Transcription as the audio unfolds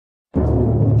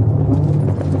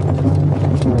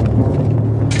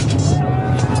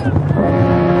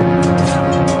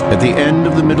At the end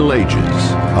of the Middle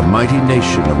Ages, a mighty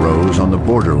nation arose on the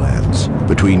borderlands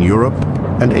between Europe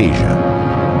and Asia,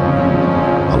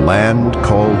 a land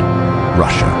called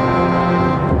Russia.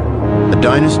 A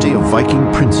dynasty of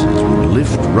Viking princes would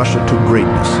lift Russia to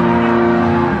greatness.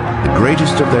 The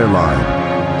greatest of their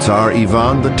line, Tsar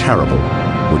Ivan the Terrible,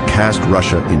 would cast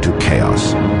Russia into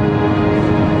chaos.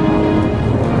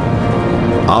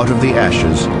 Out of the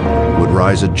ashes would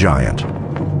rise a giant,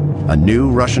 a new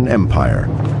Russian empire,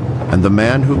 and the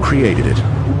man who created it,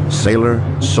 sailor,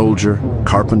 soldier,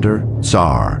 carpenter,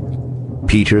 Tsar,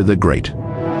 Peter the Great.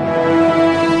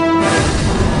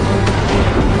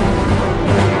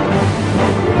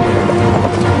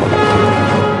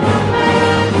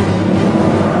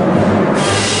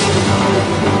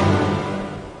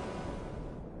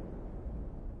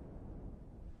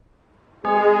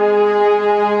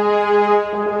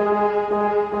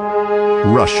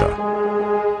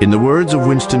 Russia. In the words of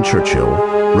Winston Churchill,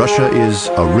 Russia is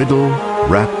a riddle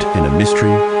wrapped in a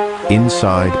mystery,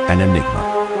 inside an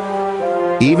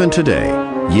enigma. Even today,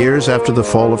 years after the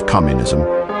fall of communism,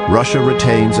 Russia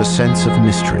retains a sense of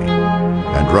mystery,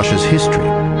 and Russia's history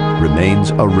remains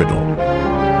a riddle.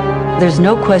 There's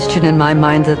no question in my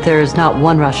mind that there is not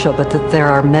one Russia, but that there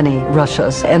are many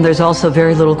Russias. And there's also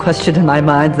very little question in my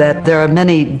mind that there are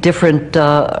many different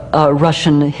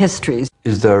Russian histories.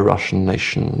 Is there a Russian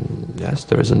nation? Yes,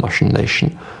 there is a Russian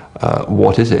nation.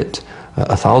 What is it?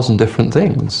 1,000 different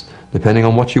things, depending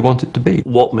on what you want it to be.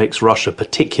 What makes Russia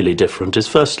particularly different is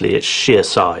firstly its sheer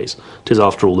size. It is,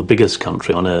 after all, the biggest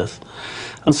country on earth.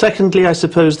 And secondly, I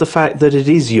suppose, the fact that it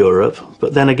is Europe,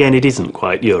 but then again it isn't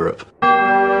quite Europe.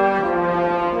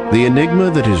 The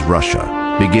enigma that is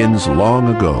Russia begins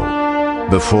long ago,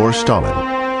 before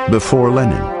Stalin, before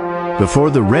Lenin, before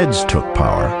the Reds took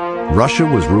power. Russia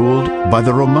was ruled by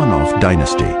the Romanov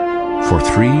dynasty for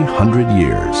 300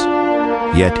 years.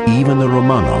 Yet even the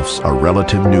Romanovs are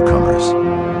relative newcomers.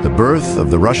 The birth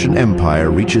of the Russian Empire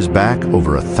reaches back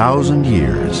over 1,000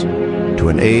 years to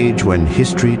an age when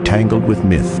history tangled with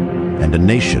myth and a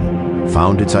nation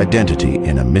found its identity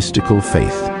in a mystical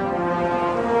faith.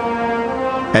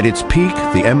 At its peak,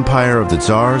 the empire of the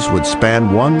Tsars would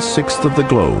span 1/6 of the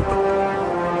globe,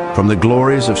 from the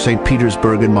glories of St.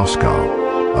 Petersburg and Moscow,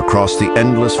 across the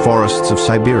endless forests of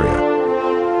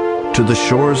Siberia, to the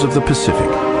shores of the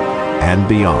Pacific and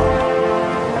beyond.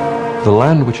 The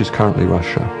land which is currently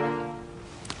Russia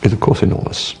is, of course,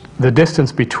 enormous. The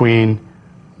distance between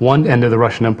one end of the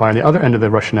Russian Empire and the other end of the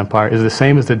Russian Empire is the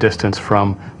same as the distance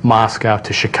from Moscow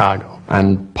to Chicago.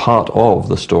 And part of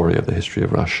the story of the history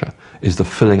of Russia is the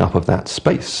filling up of that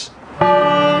space.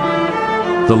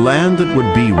 The land that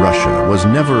would be Russia was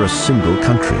never a single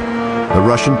country. The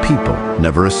Russian people,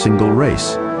 never a single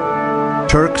race.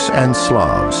 Turks and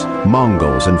Slavs,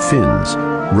 Mongols and Finns,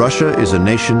 Russia is a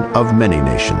nation of many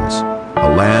nations, a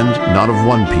land not of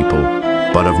one people,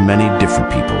 but of many different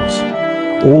peoples.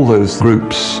 All those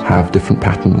groups have different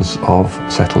patterns of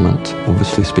settlement,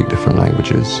 obviously speak different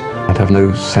languages, and have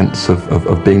no sense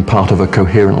of being part of a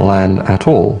coherent land at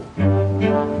all.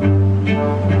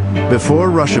 Before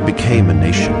Russia became a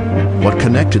nation, what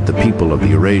connected the people of the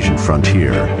Eurasian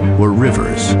frontier were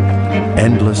rivers,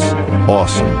 endless,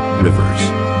 awesome rivers.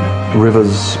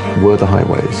 Rivers were the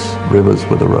highways, rivers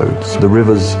were the roads, the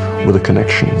rivers were the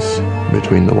connections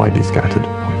between the widely scattered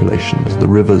populations. The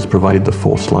rivers provided the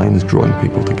force lines drawing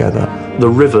people together. The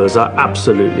rivers are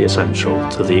absolutely essential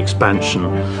to the expansion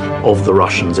of the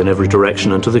Russians in every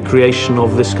direction and to the creation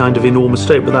of this kind of enormous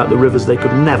state. Without the rivers, they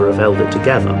could never have held it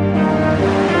together.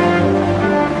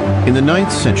 In the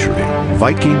 9th century,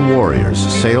 Viking warriors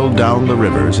sailed down the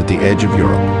rivers at the edge of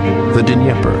Europe, the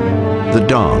Dnieper, the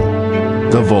Don,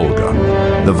 the Volga.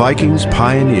 The Vikings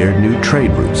pioneered new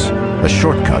trade routes, a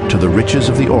shortcut to the riches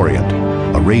of the Orient,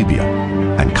 Arabia,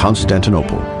 and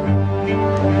Constantinople.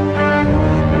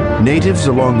 Natives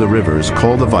along the rivers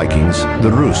called the Vikings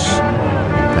the Rus,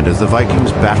 and as the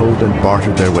Vikings battled and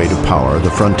bartered their way to power,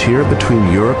 the frontier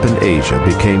between Europe and Asia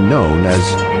became known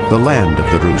as the land of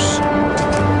the Rus,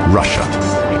 Russia.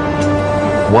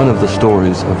 One of the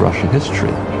stories of Russian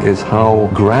history is how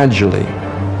gradually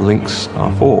links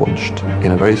are forged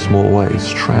in a very small way,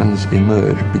 strands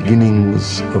emerge,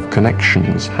 beginnings of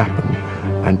connections happen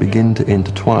and begin to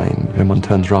intertwine when one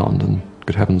turns around and,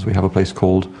 good heavens, we have a place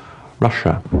called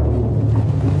Russia.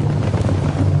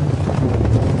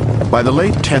 By the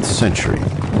late 10th century,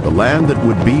 the land that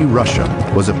would be Russia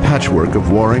was a patchwork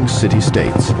of warring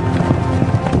city-states.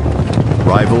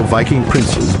 Rival Viking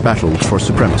princes battled for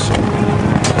supremacy.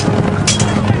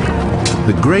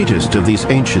 The greatest of these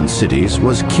ancient cities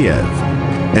was Kiev,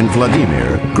 and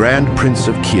Vladimir, Grand Prince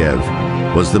of Kiev,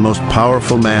 was the most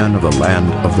powerful man of the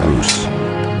land of the Rus.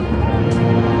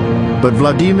 But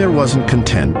Vladimir wasn't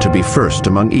content to be first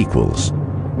among equals.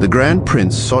 The Grand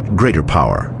Prince sought greater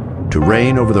power, to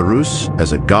reign over the Rus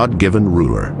as a God-given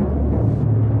ruler.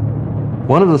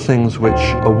 One of the things which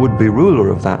a would-be ruler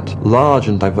of that large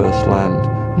and diverse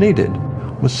land needed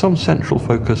was some central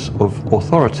focus of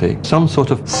authority, some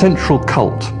sort of central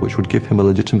cult which would give him a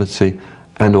legitimacy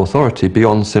and authority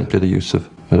beyond simply the use of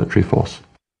military force.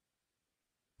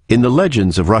 In the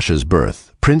legends of Russia's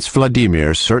birth, Prince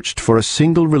Vladimir searched for a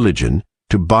single religion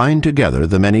to bind together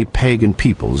the many pagan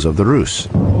peoples of the Rus.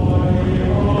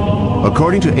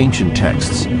 According to ancient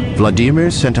texts,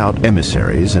 Vladimir sent out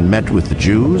emissaries and met with the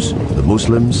Jews, the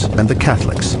Muslims, and the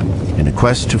Catholics in a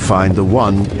quest to find the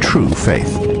one true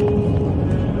faith.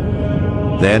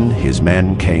 Then his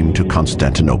men came to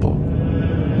Constantinople.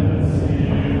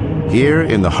 Here,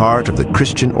 in the heart of the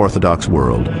Christian Orthodox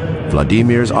world,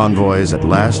 Vladimir's envoys at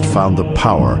last found the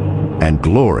power and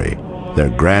glory their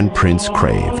Grand Prince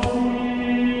craved.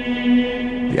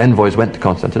 The envoys went to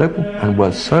Constantinople and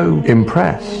were so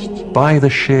impressed by the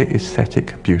sheer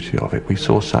aesthetic beauty of it. We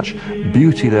saw such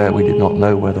beauty there, we did not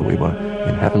know whether we were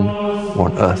in heaven or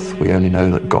on earth. We only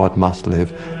know that God must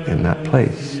live in that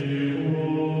place.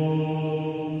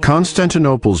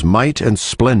 Constantinople's might and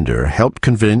splendor helped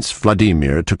convince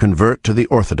Vladimir to convert to the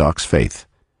Orthodox faith.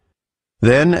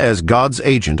 Then, as God's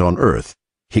agent on earth,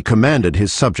 he commanded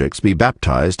his subjects be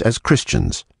baptized as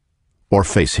Christians, or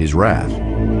face his wrath.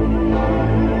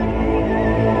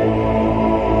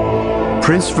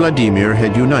 Prince Vladimir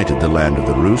had united the land of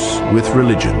the Rus with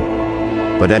religion,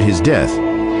 but at his death,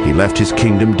 he left his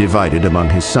kingdom divided among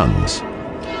his sons.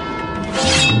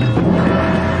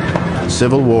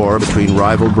 Civil war between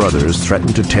rival brothers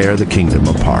threatened to tear the kingdom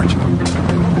apart.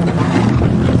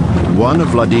 One of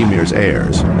Vladimir's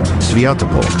heirs,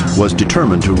 Sviatopolk, was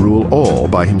determined to rule all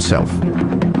by himself.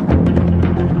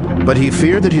 But he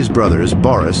feared that his brothers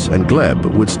Boris and Gleb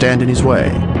would stand in his way.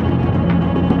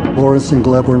 Boris and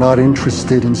Gleb were not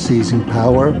interested in seizing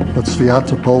power, but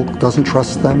Sviatopolk doesn't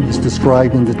trust them. He's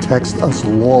described in the text as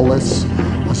lawless,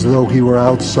 as though he were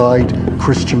outside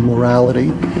Christian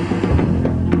morality.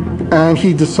 And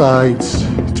he decides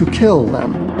to kill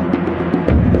them.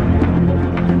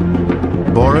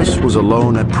 Boris was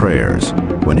alone at prayers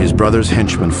when his brother's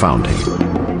henchmen found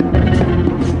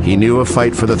him. He knew a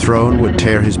fight for the throne would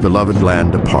tear his beloved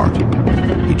land apart.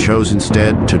 He chose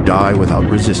instead to die without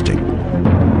resisting.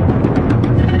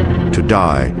 To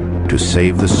die to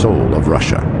save the soul of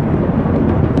Russia.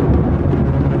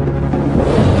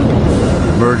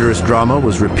 Murderous drama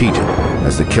was repeated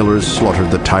as the killers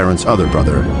slaughtered the tyrant's other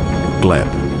brother, Gleb.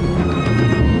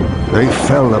 They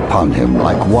fell upon him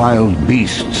like wild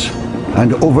beasts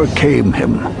and overcame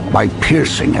him by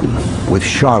piercing him with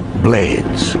sharp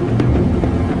blades.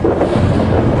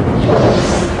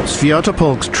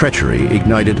 Sviatopolk's treachery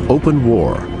ignited open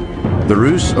war. The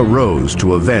Rus arose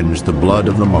to avenge the blood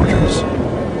of the martyrs.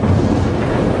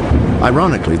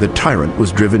 Ironically, the tyrant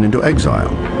was driven into exile,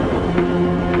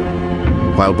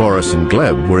 while Boris and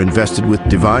Gleb were invested with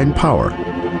divine power,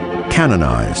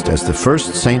 canonized as the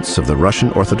first saints of the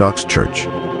Russian Orthodox Church.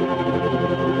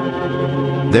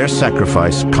 Their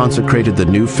sacrifice consecrated the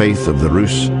new faith of the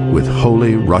Rus with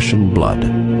holy Russian blood.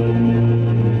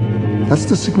 That's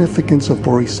the significance of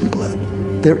Boris and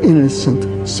Gleb. They're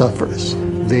innocent sufferers.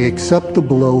 They accept the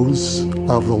blows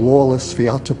of the lawless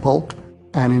Sviatopolk,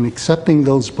 and in accepting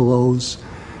those blows,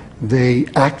 they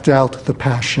act out the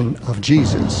passion of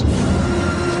Jesus.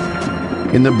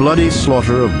 In the bloody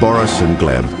slaughter of Boris and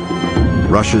Gleb,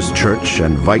 Russia's church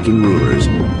and Viking rulers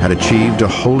had achieved a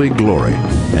holy glory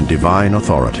and divine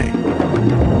authority.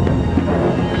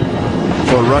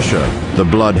 For Russia, the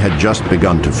blood had just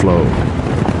begun to flow.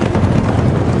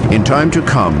 In time to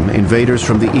come, invaders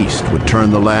from the east would turn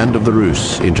the land of the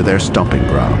Rus into their stomping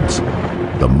grounds,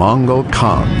 the Mongol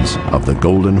Khans of the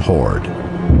Golden Horde.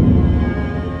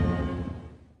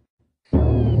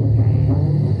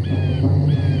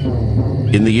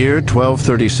 In the year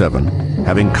 1237,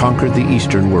 having conquered the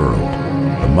eastern world,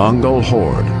 the Mongol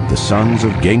horde, the sons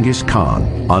of Genghis Khan,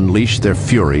 unleashed their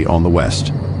fury on the west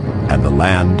and the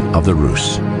land of the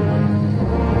Rus.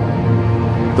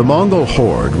 The Mongol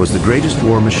horde was the greatest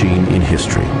war machine in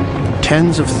history.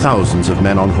 Tens of thousands of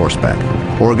men on horseback,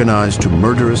 organized to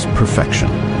murderous perfection.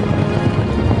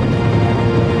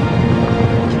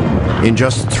 In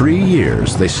just 3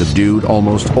 years, they subdued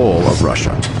almost all of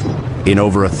Russia. In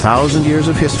over 1,000 years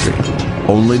of history,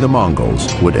 only the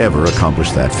Mongols would ever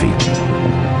accomplish that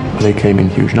feat. They came in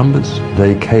huge numbers.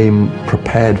 They came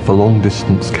prepared for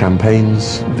long-distance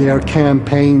campaigns. Their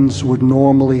campaigns would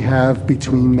normally have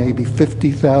between maybe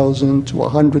 50,000 to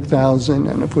 100,000,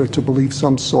 and if we're to believe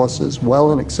some sources,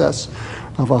 well in excess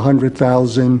of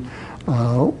 100,000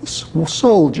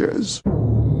 soldiers.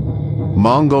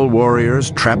 Mongol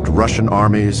warriors trapped Russian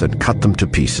armies and cut them to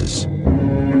pieces.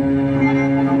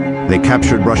 They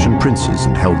captured Russian princes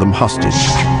and held them hostage.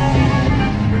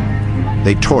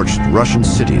 They torched Russian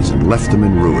cities and left them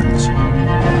in ruins.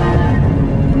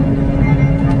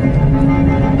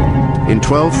 In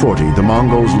 1240, the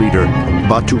Mongols' leader,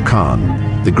 Batu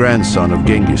Khan, the grandson of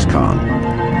Genghis Khan,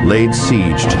 laid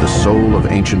siege to the soul of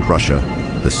ancient Russia,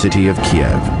 the city of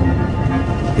Kiev.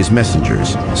 His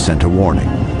messengers sent a warning.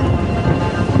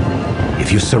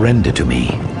 If you surrender to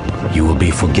me, you will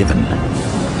be forgiven.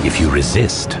 If you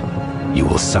resist, you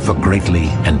will suffer greatly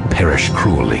and perish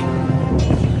cruelly.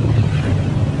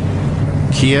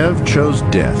 Kiev chose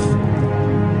death.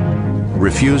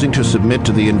 Refusing to submit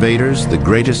to the invaders, the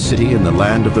greatest city in the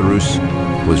land of the Rus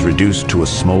was reduced to a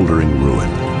smoldering ruin.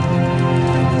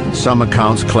 Some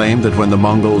accounts claim that when the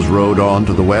Mongols rode on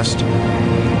to the west,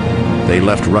 they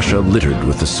left Russia littered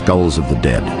with the skulls of the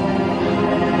dead.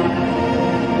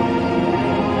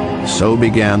 So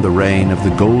began the reign of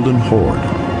the Golden Horde.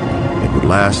 It would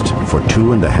last for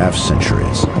 2.5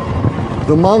 centuries.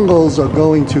 The Mongols are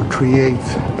going to create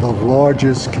the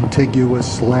largest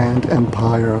contiguous land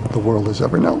empire the world has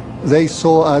ever known. They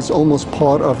saw as almost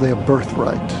part of their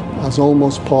birthright, as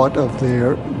almost part of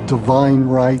their divine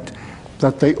right,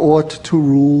 that they ought to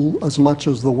rule as much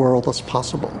of the world as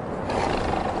possible.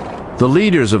 The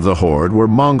leaders of the horde were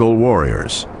Mongol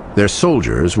warriors. Their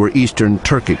soldiers were Eastern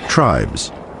Turkic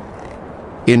tribes.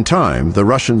 In time, the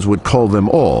Russians would call them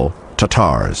all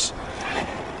Tatars.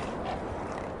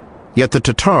 Yet the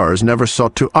Tatars never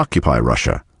sought to occupy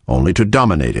Russia, only to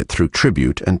dominate it through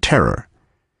tribute and terror.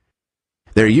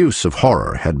 Their use of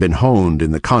horror had been honed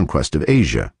in the conquest of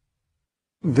Asia.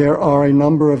 There are a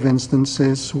number of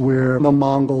instances where the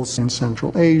Mongols in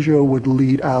Central Asia would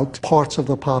lead out parts of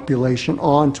the population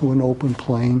onto an open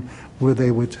plain where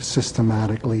they would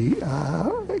systematically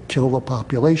kill the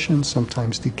population,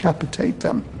 sometimes decapitate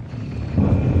them.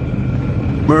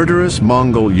 Murderous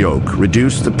Mongol yoke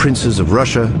reduced the princes of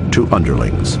Russia to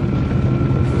underlings.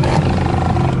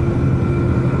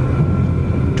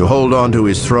 To hold on to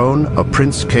his throne, a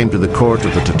prince came to the court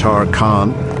of the Tatar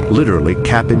Khan, literally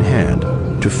cap in hand,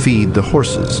 to feed the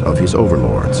horses of his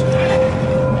overlords.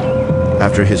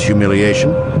 After his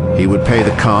humiliation, he would pay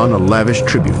the Khan a lavish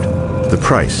tribute, the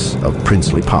price of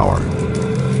princely power.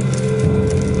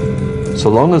 So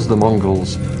long as the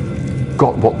Mongols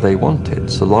got what they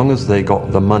wanted, so long as they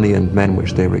got the money and men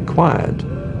which they required,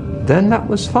 then that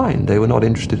was fine. They were not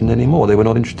interested in any more. They were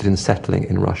not interested in settling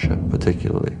in Russia,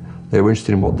 particularly. They were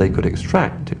interested in what they could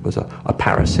extract. It was a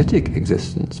parasitic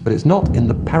existence, but it's not in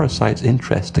the parasite's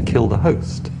interest to kill the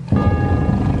host.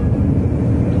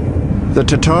 The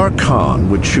Tatar Khan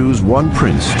would choose one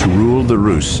prince to rule the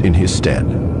Rus in his stead.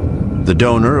 The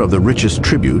donor of the richest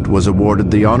tribute was awarded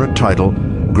the honored title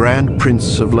Grand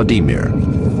Prince of Vladimir,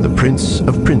 the Prince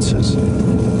of Princes.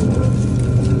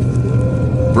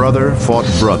 Brother fought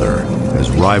brother as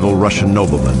rival Russian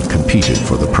noblemen competed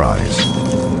for the prize.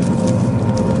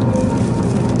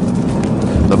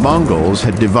 The Mongols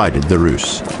had divided the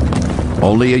Rus.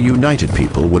 Only a united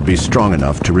people would be strong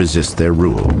enough to resist their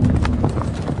rule.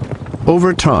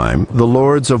 Over time, the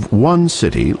lords of one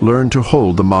city learned to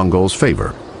hold the Mongols'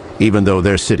 favor, even though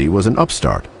their city was an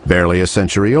upstart, barely a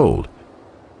century old.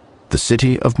 The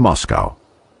city of Moscow.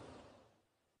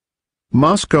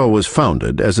 Moscow was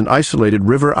founded as an isolated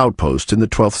river outpost in the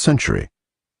 12th century.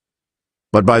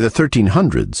 But by the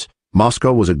 1300s,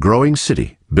 Moscow was a growing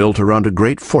city built around a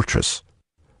great fortress,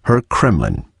 her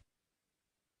Kremlin.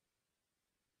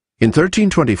 In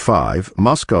 1325,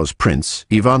 Moscow's prince,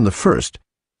 Ivan I,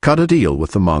 cut a deal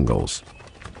with the Mongols.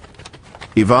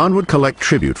 Ivan would collect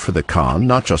tribute for the Khan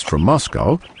not just from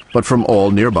Moscow, but from all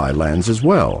nearby lands as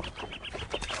well.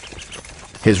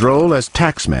 His role as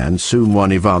taxman soon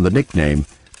won Ivan the nickname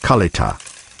Kalita,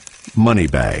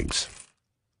 moneybags.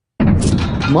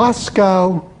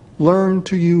 Moscow learned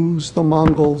to use the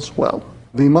Mongols well.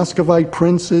 The Muscovite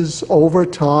princes over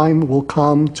time will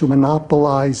come to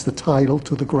monopolize the title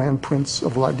to the Grand Prince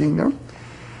of Vladimir,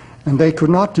 and they could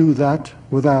not do that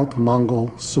without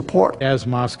Mongol support. As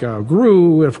Moscow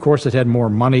grew, of course, it had more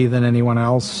money than anyone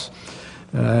else,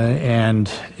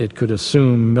 and it could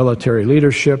assume military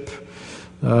leadership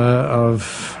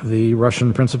of the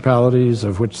Russian principalities,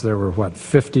 of which there were,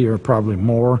 50 or probably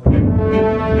more.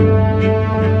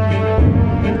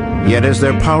 Yet as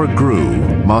their power grew,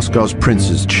 Moscow's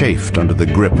princes chafed under the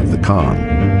grip of the Khan.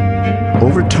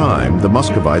 Over time, the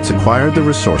Muscovites acquired the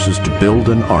resources to build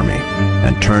an army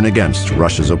and turn against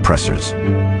Russia's oppressors.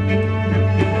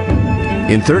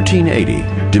 In 1380,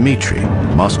 Dmitry,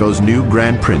 Moscow's new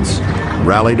Grand Prince,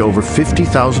 rallied over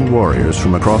 50,000 warriors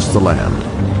from across the land.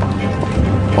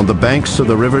 On the banks of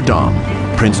the River Don,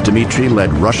 Prince Dmitry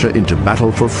led Russia into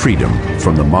battle for freedom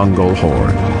from the Mongol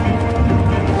horde.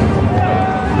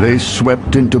 They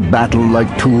swept into battle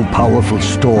like two powerful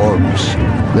storms,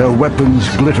 their weapons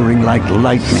glittering like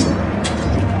lightning.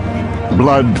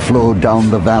 Blood flowed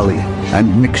down the valley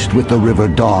and mixed with the River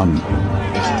Don.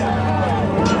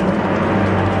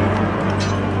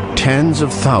 Tens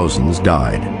of thousands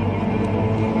died.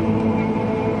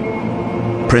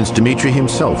 Prince Dmitry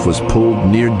himself was pulled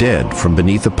near dead from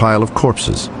beneath a pile of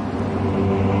corpses.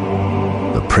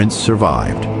 The prince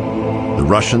survived. The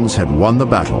Russians had won the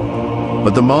battle,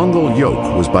 but the Mongol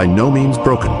yoke was by no means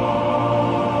broken.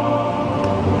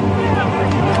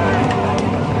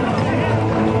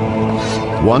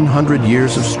 "100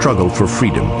 years of struggle for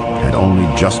freedom had only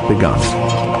just begun."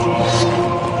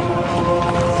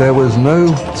 There was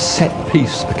no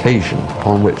set-piece occasion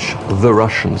on which the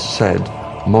Russians said,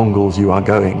 "Mongols, you are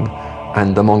going,"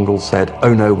 and the Mongols said,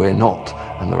 "Oh no, we're not,"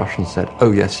 and the Russians said,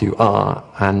 "Oh yes, you are,"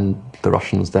 and the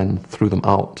Russians then threw them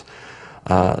out.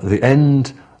 The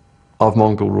end of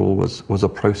Mongol rule was a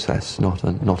process, not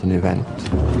an event.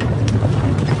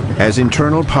 As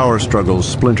internal power struggles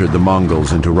splintered the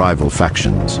Mongols into rival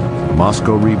factions,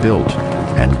 Moscow rebuilt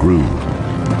and grew.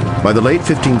 By the late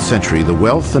 15th century, the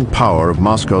wealth and power of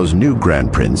Moscow's new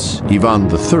Grand Prince, Ivan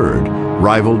III,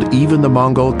 rivaled even the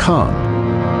Mongol Khan.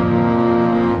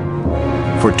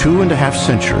 For 2.5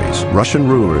 centuries, Russian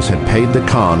rulers had paid the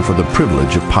Khan for the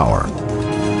privilege of power.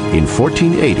 In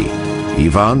 1480,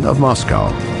 Ivan of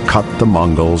Moscow cut the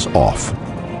Mongols off.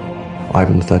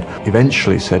 Ivan III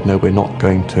eventually said, "No, we're not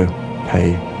going to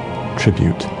pay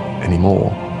tribute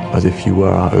anymore, as if you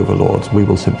were our overlords. We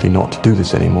will simply not do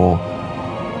this anymore,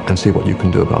 and see what you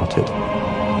can do about it."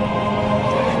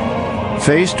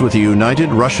 Faced with a united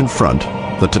Russian front,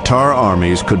 the Tatar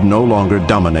armies could no longer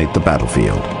dominate the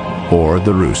battlefield, or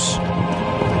the Rus.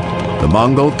 The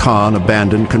Mongol Khan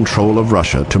abandoned control of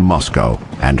Russia to Moscow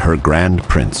and her Grand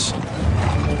Prince.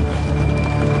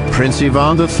 Prince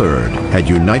Ivan III had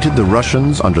united the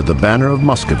Russians under the banner of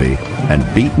Muscovy and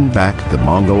beaten back the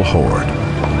Mongol horde.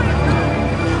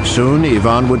 Soon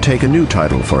Ivan would take a new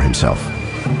title for himself: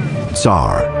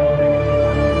 Tsar,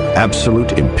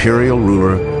 absolute imperial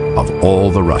ruler of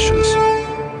all the Russias.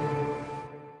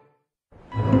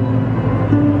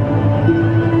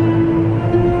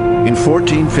 In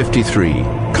 1453,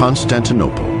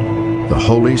 Constantinople, the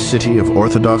holy city of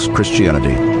Orthodox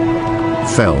Christianity,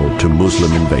 fell to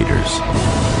Muslim invaders.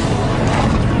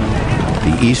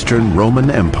 The Eastern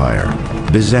Roman Empire,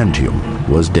 Byzantium,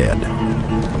 was dead.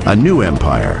 A new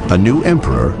empire, a new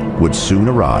emperor, would soon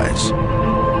arise.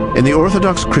 In the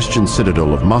Orthodox Christian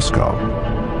citadel of Moscow,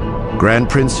 Grand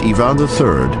Prince Ivan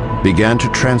III began to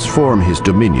transform his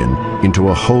dominion into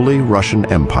a holy Russian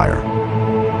empire.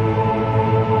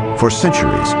 For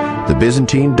centuries, the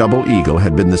Byzantine double eagle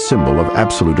had been the symbol of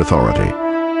absolute authority.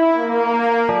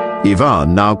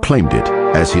 Ivan now claimed it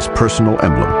as his personal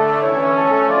emblem.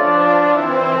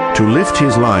 To lift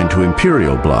his line to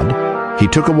imperial blood, he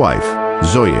took a wife,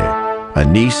 Zoe, a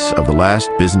niece of the last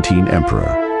Byzantine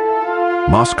emperor.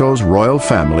 Moscow's royal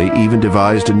family even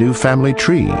devised a new family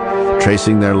tree,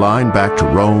 tracing their line back to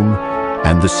Rome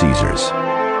and the Caesars.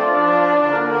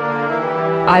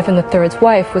 Ivan III's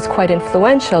wife was quite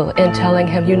influential in telling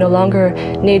him, "You no longer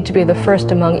need to be the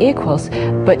first among equals,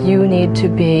 but you need to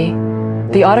be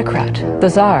the autocrat, the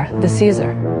Tsar, the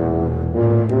Caesar."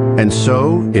 And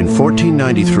so, in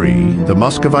 1493, the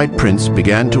Muscovite prince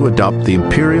began to adopt the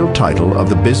imperial title of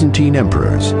the Byzantine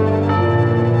emperors,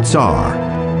 Tsar,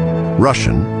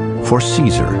 Russian for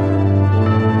Caesar.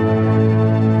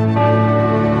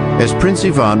 As Prince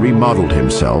Ivan remodeled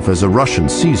himself as a Russian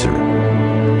Caesar,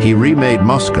 he remade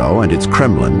Moscow and its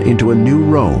Kremlin into a new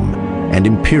Rome, an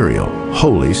imperial,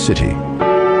 holy city.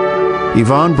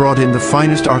 Ivan brought in the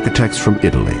finest architects from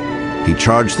Italy. He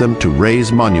charged them to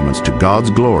raise monuments to God's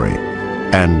glory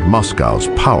and Moscow's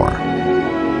power.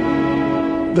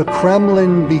 The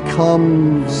Kremlin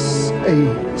becomes a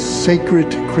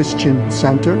sacred Christian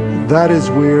center. That is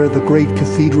where the great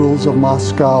cathedrals of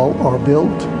Moscow are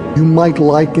built. You might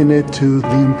liken it to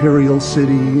the imperial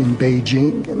city in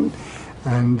Beijing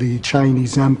and the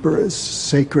Chinese emperor's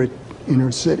sacred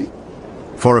inner city.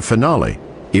 For a finale,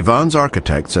 Ivan's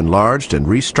architects enlarged and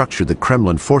restructured the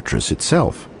Kremlin fortress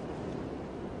itself.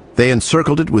 They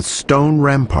encircled it with stone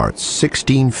ramparts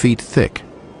 16 feet thick,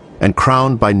 and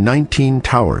crowned by 19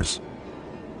 towers.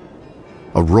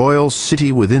 A royal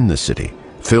city within the city,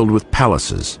 filled with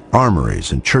palaces,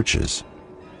 armories, and churches.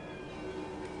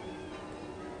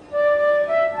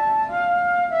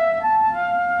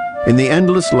 In the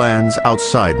endless lands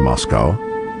outside Moscow,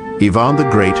 Ivan the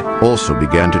Great also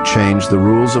began to change the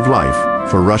rules of life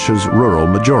for Russia's rural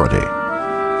majority.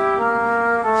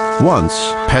 Once,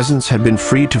 peasants had been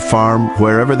free to farm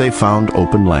wherever they found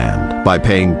open land. By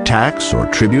paying tax or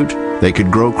tribute, they could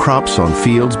grow crops on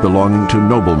fields belonging to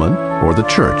noblemen or the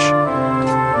church.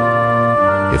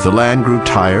 If the land grew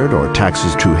tired or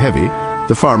taxes too heavy,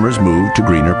 the farmers moved to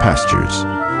greener pastures.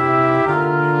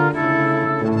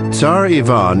 Tsar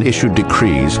Ivan issued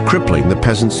decrees crippling the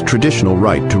peasants' traditional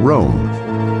right to roam.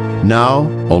 Now,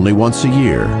 only once a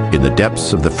year, in the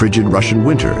depths of the frigid Russian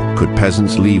winter, could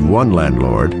peasants leave one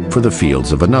landlord for the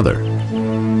fields of another.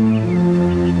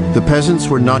 The peasants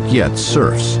were not yet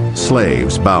serfs,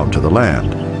 slaves bound to the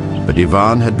land, but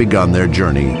Ivan had begun their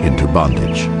journey into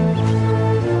bondage.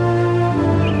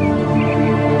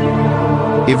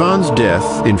 Ivan's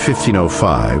death in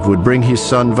 1505 would bring his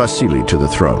son Vasily to the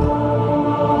throne.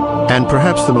 And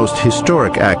perhaps the most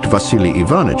historic act Vasily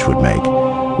Ivanich would make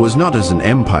was not as an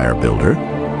empire builder,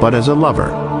 but as a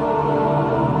lover.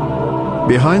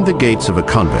 Behind the gates of a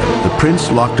convent, the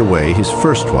prince locked away his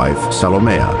first wife,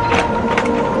 Salomea.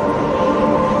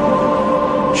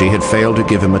 She had failed to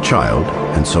give him a child,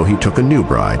 and so he took a new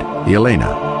bride,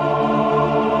 Yelena.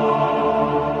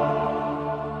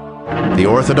 The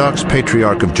Orthodox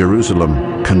Patriarch of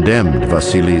Jerusalem condemned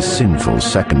Vasily's sinful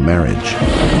second marriage.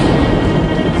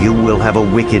 You will have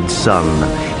a wicked son.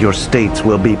 Your states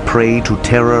will be prey to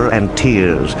terror and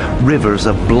tears. Rivers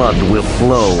of blood will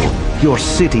flow. Your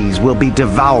cities will be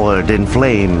devoured in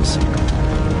flames.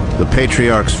 The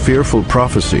Patriarch's fearful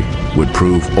prophecy would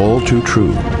prove all too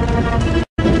true.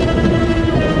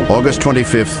 August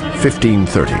 25th,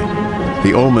 1530.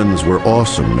 The omens were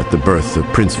awesome at the birth of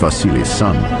Prince Vasily's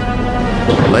son.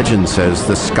 Legend says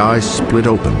the sky split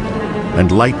open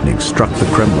and lightning struck the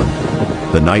Kremlin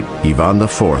the night Ivan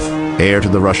IV, heir to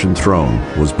the Russian throne,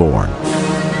 was born.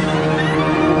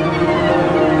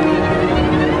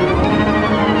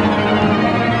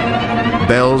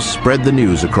 Bells spread the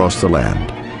news across the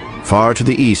land. Far to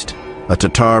the east, a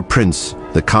Tatar prince,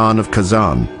 the Khan of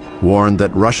Kazan, warned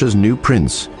that Russia's new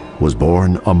prince was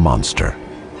born a monster.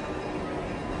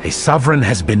 A sovereign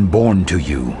has been born to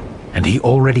you, and he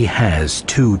already has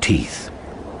 2 teeth.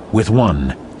 With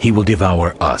one, he will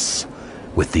devour us.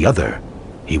 With the other,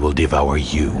 he will devour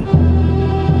you.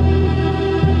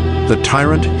 The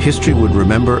tyrant history would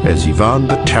remember as Ivan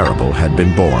the Terrible had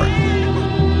been born.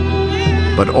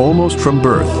 But almost from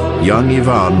birth, young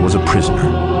Ivan was a prisoner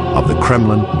of the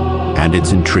Kremlin and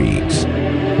its intrigues.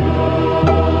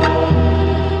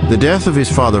 The death of his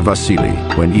father Vasily,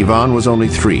 when Ivan was only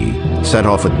 3, set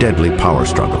off a deadly power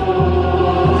struggle.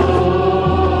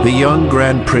 The young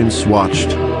Grand Prince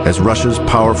watched as Russia's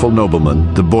powerful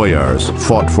noblemen, the boyars,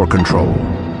 fought for control.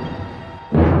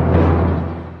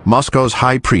 Moscow's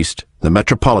high priest, the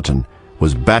Metropolitan,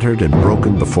 was battered and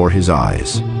broken before his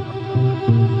eyes.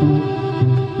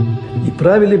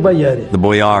 The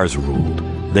boyars ruled.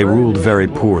 They ruled very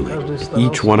poorly.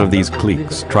 Each one of these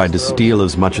cliques tried to steal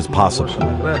as much as possible,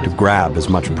 to grab as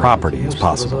much property as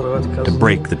possible, to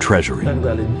break the treasury.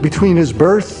 Between his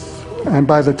birth and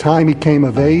by the time he came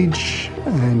of age,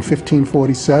 in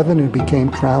 1547 and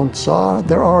became crowned Tsar,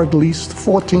 there are at least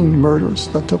 14 murders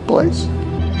that took place.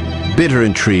 Bitter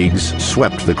intrigues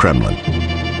swept the Kremlin.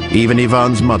 Even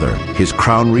Ivan's mother, his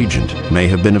crown regent, may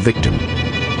have been a victim.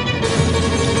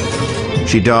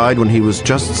 She died when he was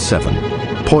just 7,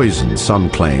 poisoned, some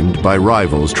claimed, by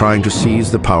rivals trying to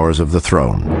seize the powers of the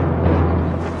throne.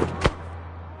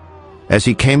 As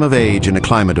he came of age in a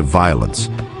climate of violence,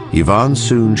 Ivan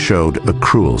soon showed a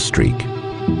cruel streak.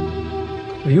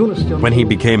 When he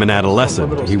became an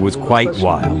adolescent, he was quite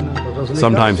wild.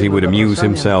 Sometimes he would amuse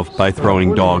himself by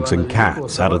throwing dogs and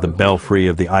cats out of the belfry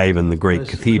of the Ivan the Great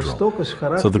Cathedral.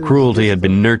 So the cruelty had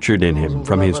been nurtured in him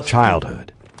from his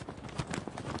childhood.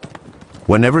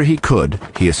 Whenever he could,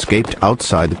 he escaped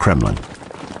outside the Kremlin.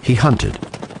 He hunted,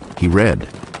 he read,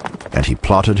 and he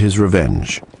plotted his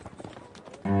revenge.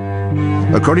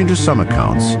 According to some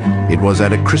accounts, it was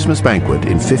at a Christmas banquet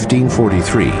in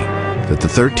 1543 that the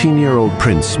 13-year-old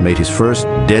prince made his first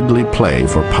deadly play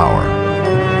for power.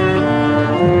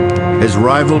 As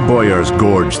rival boyars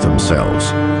gorged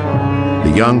themselves,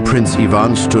 the young Prince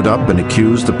Ivan stood up and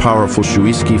accused the powerful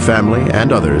Shuisky family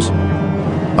and others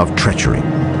of treachery.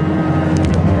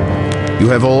 "You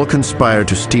have all conspired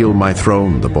to steal my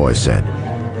throne," the boy said.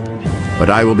 "But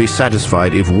I will be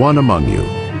satisfied if one among you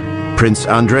Prince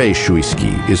Andrei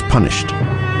Shuisky is punished.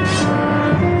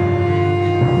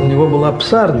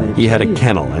 He had a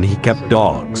kennel and he kept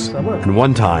dogs. And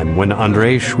one time, when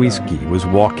Andrei Shuisky was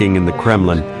walking in the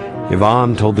Kremlin,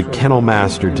 Ivan told the kennel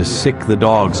master to sick the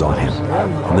dogs on him,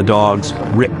 and the dogs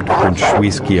ripped Prince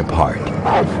Shuisky apart.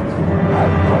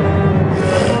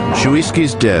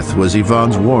 Shuisky's death was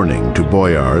Ivan's warning to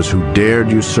boyars who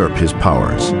dared usurp his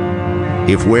powers.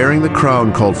 If wearing the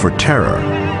crown called for terror,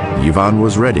 Ivan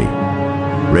was ready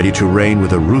to reign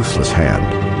with a ruthless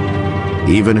hand,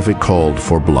 even if it called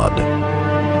for blood.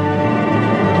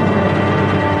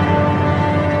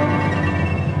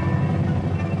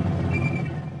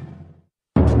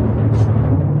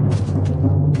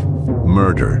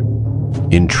 Murder,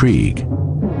 intrigue,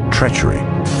 treachery.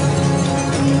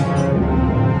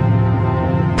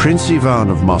 Prince Ivan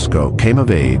of Moscow came of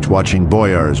age watching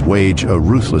boyars wage a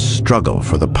ruthless struggle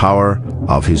for the power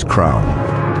of his crown.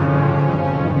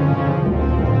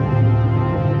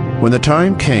 When the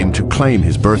time came to claim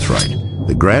his birthright,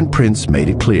 the Grand Prince made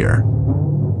it clear.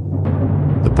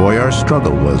 The boyars'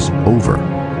 struggle was over.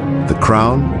 The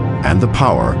crown and the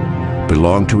power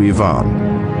belonged to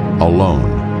Ivan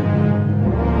alone.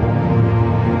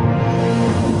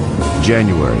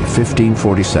 January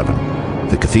 1547,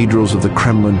 the cathedrals of the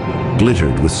Kremlin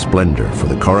glittered with splendor for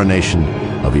the coronation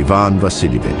of Ivan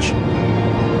Vasilievich.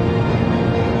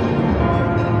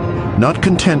 Not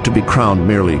content to be crowned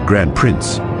merely Grand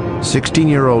Prince,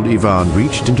 16-year-old Ivan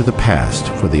reached into the past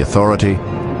for the authority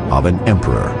of an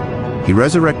emperor. He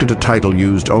resurrected a title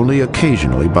used only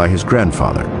occasionally by his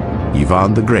grandfather,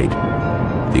 Ivan the Great,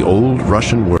 the old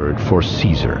Russian word for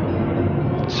Caesar,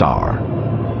 Tsar.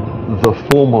 The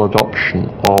formal adoption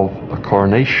of a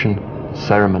coronation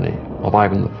ceremony of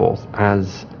Ivan IV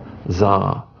as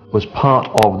Tsar was part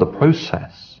of the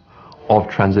process of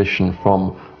transition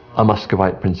from a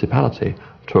Muscovite principality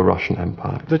to a Russian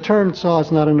empire. The term Tsar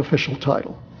is not an official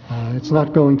title. It's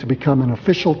not going to become an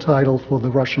official title for the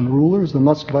Russian rulers, the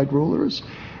Muscovite rulers,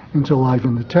 until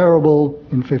Ivan the Terrible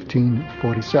in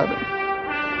 1547.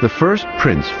 The first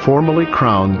prince formally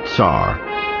crowned Tsar,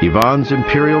 Ivan's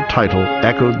imperial title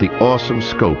echoed the awesome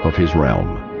scope of his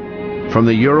realm. From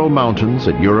the Ural Mountains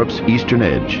at Europe's eastern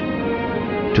edge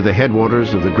to the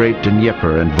headwaters of the great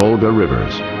Dnieper and Volga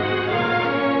rivers,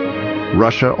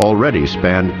 Russia already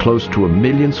spanned close to 1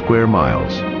 million square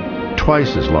miles,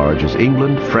 twice as large as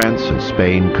England, France, and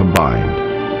Spain combined.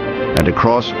 And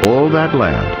across all that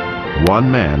land, one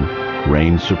man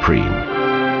reigned supreme.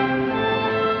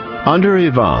 Under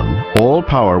Ivan, all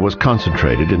power was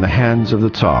concentrated in the hands of the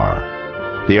Tsar.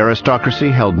 The aristocracy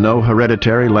held no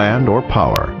hereditary land or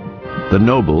power. The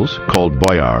nobles, called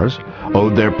boyars,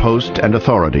 owed their post and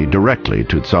authority directly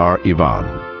to Tsar Ivan.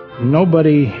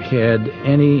 Nobody had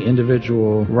any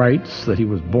individual rights that he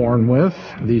was born with.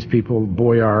 These people,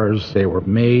 boyars, they were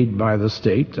made by the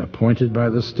state, appointed by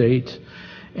the state,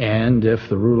 and if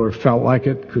the ruler felt like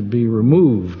it, could be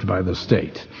removed by the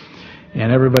state.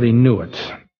 And everybody knew it.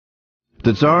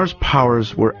 The Tsar's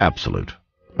powers were absolute,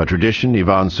 a tradition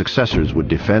Ivan's successors would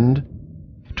defend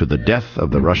to the death of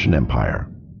the Russian Empire.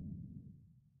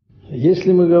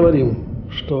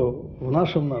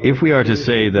 If we are to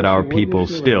say that our people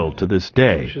still, to this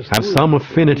day, have some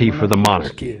affinity for the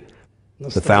monarchy,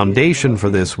 the foundation for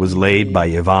this was laid by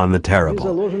Ivan the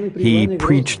Terrible. He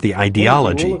preached the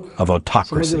ideology of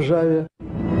autocracy.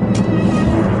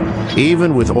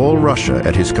 Even with all Russia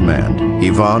at his command,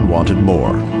 Ivan wanted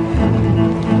more.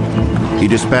 He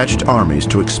dispatched armies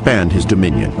to expand his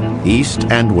dominion, east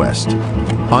and west.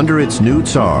 Under its new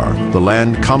Tsar, the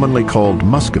land commonly called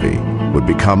Muscovy would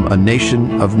become a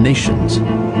nation of nations,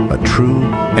 a true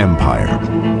empire.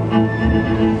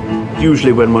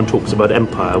 Usually when one talks about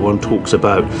empire, one talks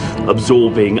about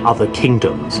absorbing other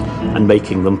kingdoms and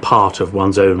making them part of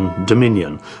one's own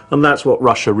dominion. And that's what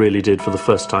Russia really did for the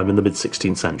first time in the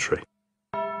mid-16th century.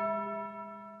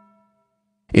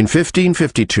 In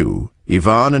 1552,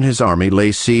 Ivan and his army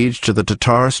lay siege to the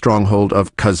Tatar stronghold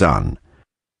of Kazan.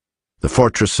 The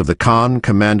fortress of the Khan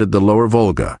commanded the lower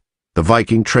Volga, the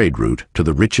Viking trade route to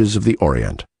the riches of the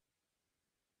Orient.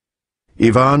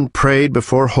 Ivan prayed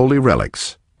before holy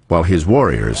relics, while his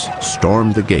warriors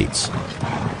stormed the gates.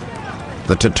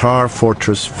 The Tatar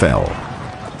fortress fell.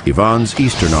 Ivan's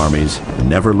eastern armies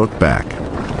never looked back.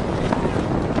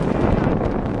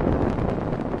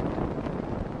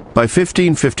 By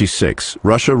 1556,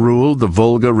 Russia ruled the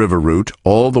Volga River route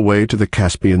all the way to the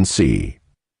Caspian Sea.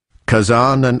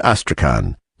 Kazan and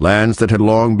Astrakhan, lands that had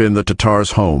long been the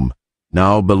Tatars' home,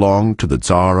 now belonged to the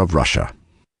Tsar of Russia.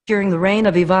 During the reign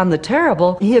of Ivan the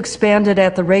Terrible, he expanded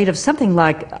at the rate of something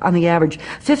like, on the average,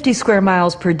 50 square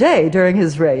miles per day during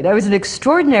his reign. It was an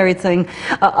extraordinary thing,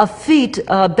 a feat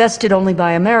bested only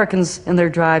by Americans in their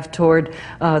drive toward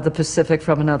the Pacific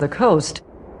from another coast.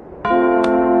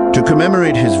 To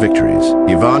commemorate his victories,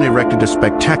 Ivan erected a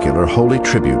spectacular holy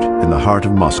tribute in the heart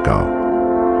of Moscow.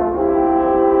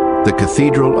 The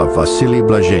Cathedral of Vasily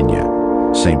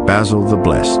Blazhenia, St. Basil the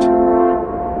Blessed.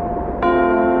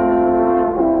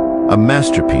 A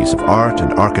masterpiece of art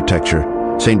and architecture,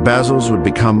 St. Basil's would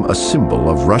become a symbol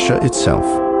of Russia itself.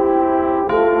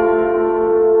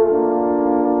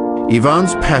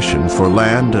 Ivan's passion for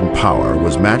land and power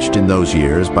was matched in those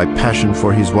years by passion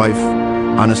for his wife,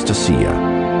 Anastasia.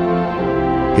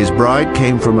 His bride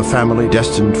came from a family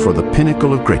destined for the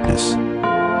pinnacle of greatness.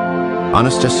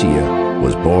 Anastasia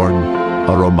was born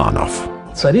a Romanov.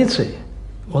 Царицей,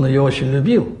 он ее очень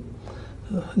любил.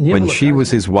 When she was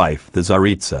his wife, the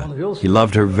Tsaritsa, he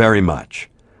loved her very much.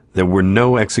 There were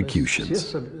no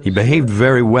executions. He behaved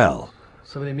very well.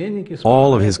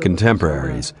 All of his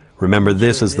contemporaries remember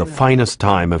this as the finest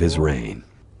time of his reign.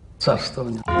 Tsar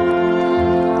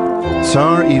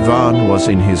Ivan was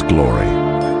in his glory.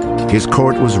 His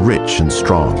court was rich and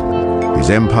strong, his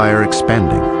empire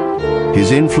expanding.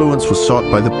 His influence was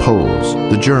sought by the Poles,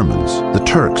 the Germans, the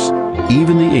Turks,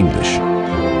 even the English.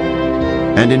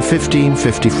 And in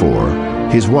 1554,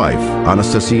 his wife,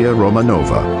 Anastasia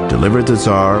Romanova, delivered the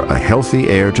Tsar a healthy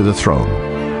heir to the throne,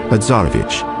 a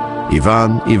Tsarevich,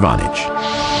 Ivan Ivanich.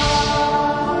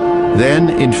 Then,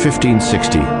 in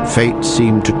 1560, fate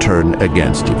seemed to turn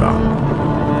against Ivan.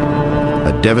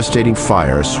 A devastating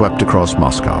fire swept across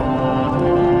Moscow.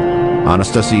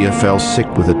 Anastasia fell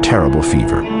sick with a terrible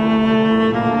fever.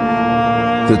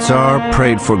 The Tsar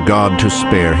prayed for God to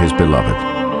spare his beloved.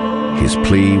 His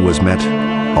plea was met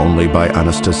only by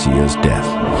Anastasia's death.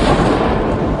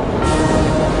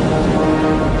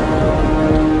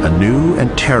 A new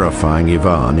and terrifying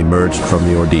Ivan emerged from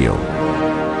the ordeal.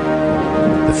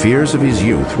 The fears of his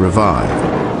youth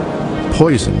revived.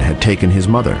 Poison had taken his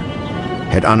mother.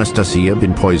 Had Anastasia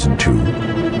been poisoned too?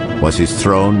 Was his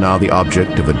throne now the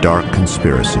object of a dark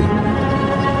conspiracy?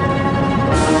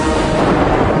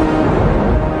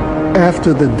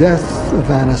 After the death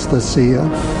of Anastasia,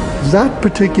 that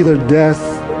particular death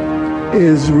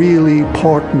is really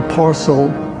part and parcel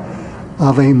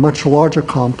of a much larger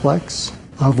complex,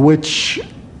 of which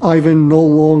Ivan no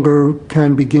longer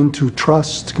can begin to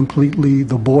trust completely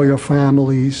the Boyar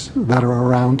families that are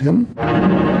around him.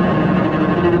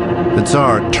 The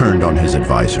Tsar turned on his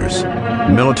advisors,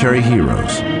 military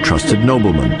heroes, trusted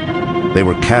noblemen. They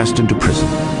were cast into prison,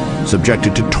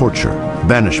 subjected to torture,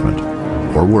 banishment,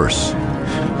 or worse.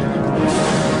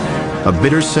 A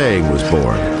bitter saying was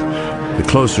born: the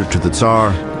closer to the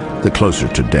Tsar, the closer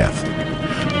to death.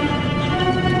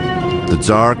 The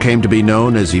Tsar came to be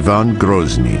known as Ivan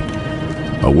Grozny,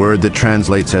 a word that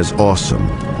translates as awesome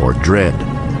or dread,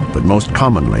 but most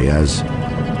commonly as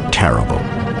terrible.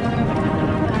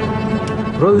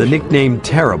 The nickname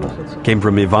Terrible came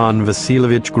from Ivan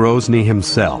Vasilievich Grozny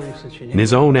himself. In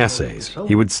his own essays,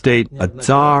 he would state, "A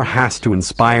Tsar has to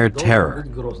inspire terror."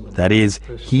 That is,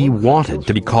 he wanted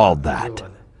to be called that.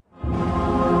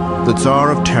 The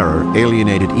Tsar of Terror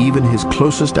alienated even his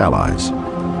closest allies.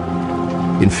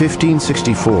 In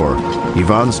 1564,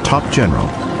 Ivan's top general,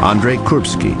 Andrei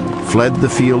Kurbsky, fled the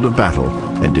field of battle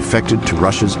and defected to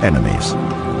Russia's enemies.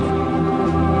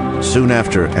 Soon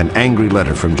after, an angry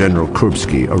letter from General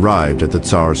Kurbsky arrived at the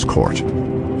Tsar's court.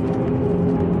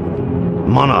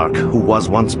 Monarch who was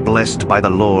once blessed by the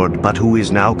Lord, but who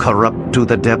is now corrupt to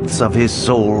the depths of his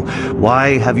soul,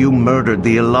 why have you murdered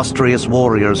the illustrious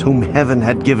warriors whom heaven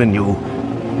had given you?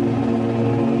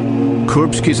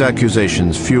 Kurbsky's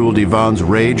accusations fueled Ivan's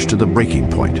rage to the breaking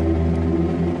point.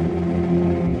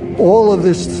 All of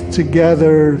this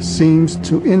together seems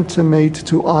to intimate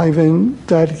to Ivan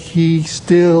that he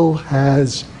still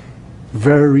has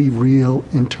very real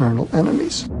internal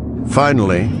enemies.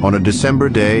 Finally, on a December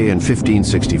day in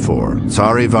 1564,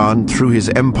 Tsar Ivan threw his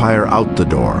empire out the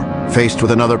door. Faced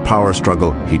with another power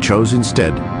struggle, he chose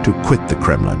instead to quit the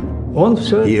Kremlin.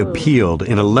 He appealed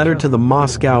in a letter to the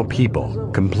Moscow people,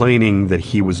 complaining that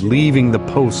he was leaving the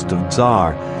post of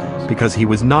Tsar because he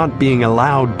was not being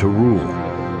allowed to rule,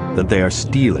 that they are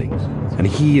stealing, and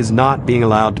he is not being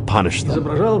allowed to punish them.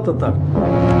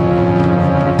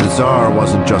 The Tsar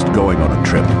wasn't just going on a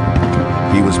trip.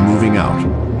 He was moving out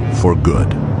for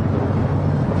good.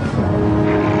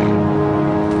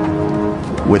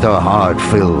 With a heart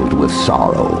filled with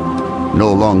sorrow,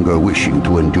 no longer wishing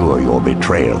to endure your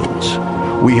betrayals,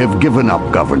 We have given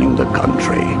up governing the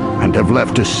country and have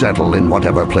left to settle in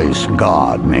whatever place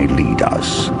God may lead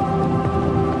us.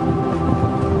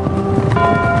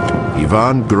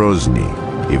 Ivan Grozny,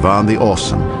 Ivan the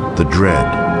Awesome, the Dread,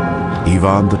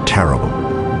 Ivan the Terrible,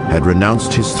 had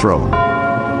renounced his throne.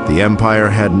 The empire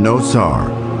had no Tsar,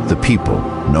 the people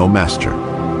no master.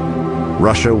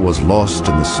 Russia was lost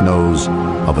in the snows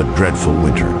of a dreadful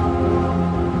winter.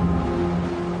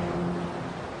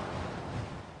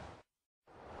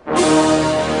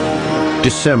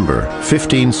 December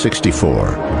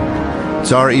 1564.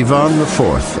 Tsar Ivan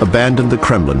IV abandoned the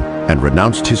Kremlin and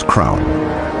renounced his crown.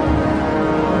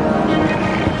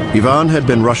 Ivan had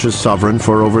been Russia's sovereign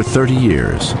for over 30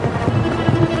 years.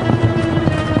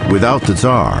 Without the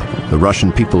Tsar, the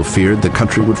Russian people feared the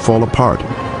country would fall apart,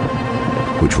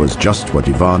 which was just what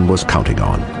Ivan was counting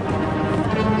on.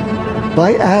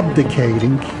 By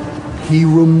abdicating, he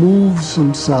removes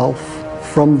himself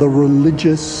from the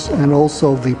religious and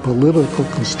also the political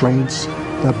constraints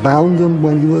that bound him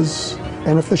when he was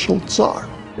an official Tsar.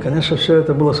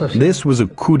 This was a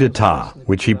coup d'etat,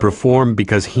 which he performed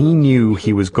because he knew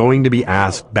he was going to be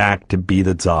asked back to be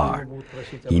the Tsar.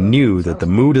 He knew that the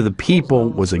mood of the people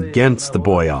was against the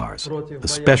boyars,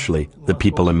 especially the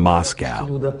people in Moscow.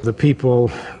 The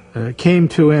people came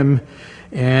to him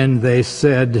and they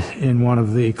said in one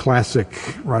of the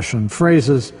classic Russian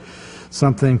phrases,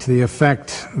 something to the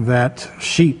effect that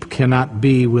sheep cannot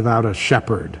be without a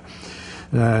shepherd.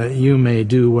 You may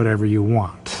do whatever you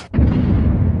want.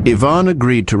 Ivan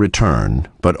agreed to return,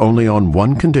 but only on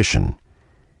one condition.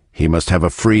 He must have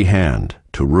a free hand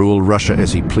to rule Russia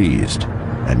as he pleased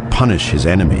and punish his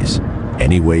enemies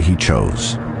any way he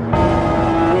chose.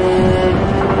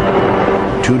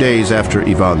 2 days after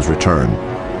Ivan's return,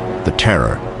 the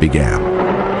terror began.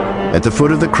 At the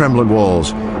foot of the Kremlin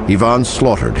walls, Ivan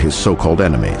slaughtered his so-called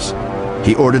enemies.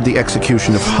 He ordered the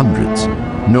execution of hundreds,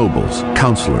 nobles,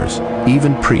 counselors,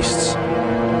 even priests.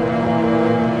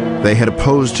 They had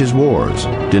opposed his wars,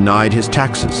 denied his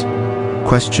taxes,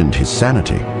 questioned his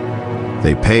sanity.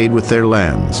 They paid with their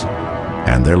lands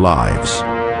and their lives.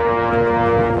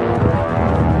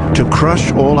 To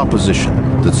crush all opposition,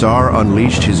 the Tsar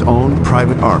unleashed his own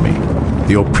private army,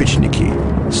 the Oprichniki,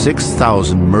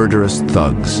 6,000 murderous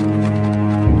thugs.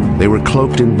 They were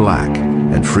cloaked in black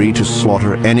and free to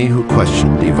slaughter any who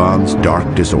questioned Ivan's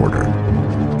dark disorder.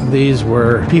 These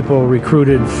were people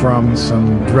recruited from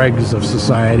some dregs of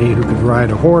society who could ride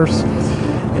a horse,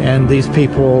 and these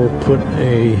people put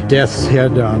a death's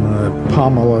head on the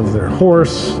pommel of their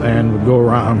horse and would go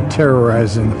around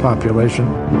terrorizing the population.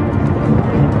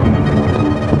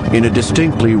 In a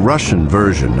distinctly Russian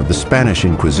version of the Spanish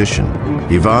Inquisition,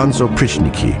 Ivan's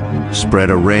Oprichniki spread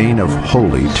a reign of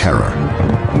holy terror.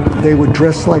 They would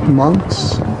dress like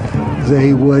monks.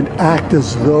 They would act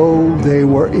as though they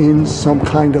were in some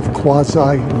kind of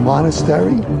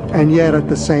quasi-monastery. And yet at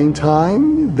the same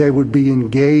time, they would be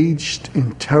engaged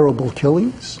in terrible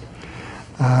killings.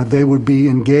 They would be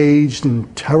engaged in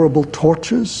terrible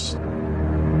tortures.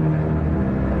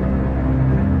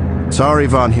 Tsar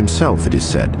Ivan himself, it is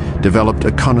said, developed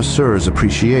a connoisseur's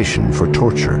appreciation for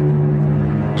torture.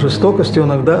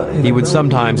 He would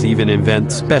sometimes even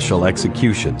invent special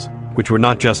executions, which were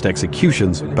not just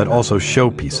executions, but also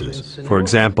showpieces. For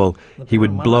example, he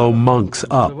would blow monks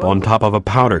up on top of a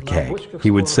powder keg. He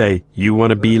would say, "You want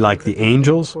to be like the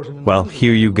angels? Well,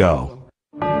 here you go."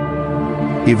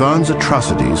 Ivan's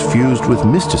atrocities fused with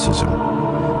mysticism.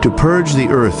 To purge the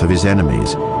earth of his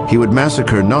enemies, he would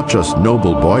massacre not just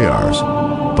noble boyars,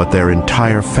 but their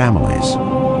entire families.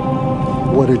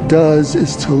 What it does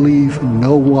is to leave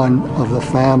no one of the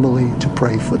family to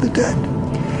pray for the dead.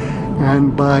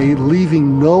 And by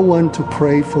leaving no one to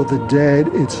pray for the dead,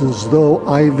 it's as though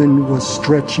Ivan was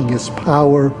stretching his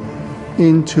power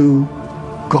into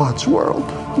God's world,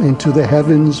 into the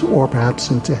heavens or perhaps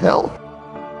into hell.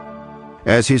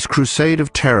 As his crusade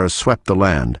of terror swept the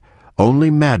land,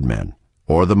 only madmen,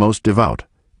 or the most devout,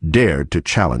 dared to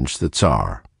challenge the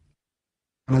Tsar.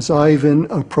 As Ivan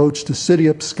approached the city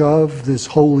of Pskov, this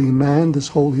holy man, this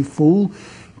holy fool,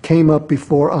 came up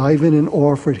before Ivan and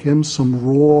offered him some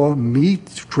raw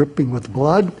meat dripping with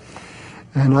blood.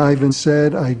 And Ivan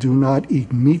said, "I do not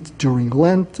eat meat during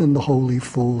Lent." And the holy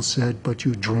fool said, "But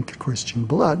you drink Christian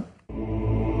blood."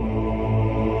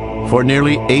 For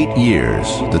nearly 8 years,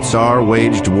 the Tsar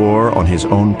waged war on his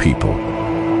own people.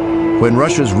 When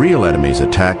Russia's real enemies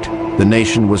attacked, the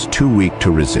nation was too weak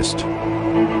to resist.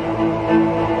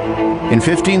 In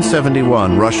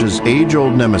 1571, Russia's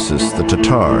age-old nemesis, the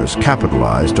Tatars,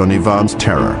 capitalized on Ivan's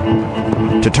terror.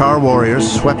 Tatar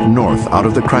warriors swept north out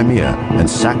of the Crimea and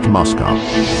sacked Moscow.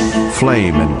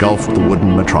 Flame engulfed the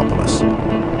wooden metropolis.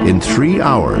 In 3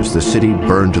 hours, the city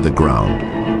burned to the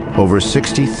ground. Over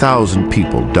 60,000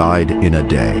 people died in a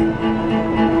day.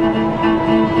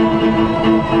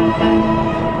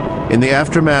 In the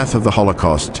aftermath of the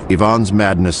Holocaust, Ivan's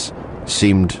madness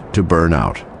seemed to burn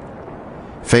out.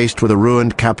 Faced with a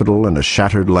ruined capital and a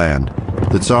shattered land,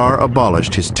 the Tsar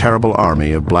abolished his terrible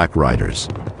army of black riders.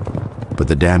 But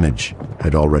the damage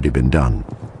had already been done.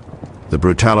 The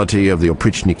brutality of the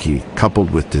oprichniki,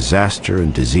 coupled with disaster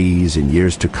and disease in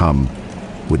years to come,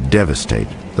 would devastate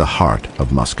the heart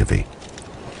of Muscovy.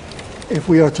 If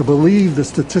we are to believe the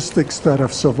statistics that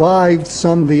have survived,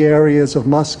 some of the areas of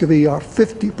Muscovy are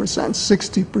 50%,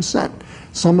 60%.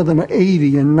 Some of them are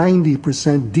 80 and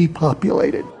 90%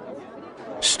 depopulated.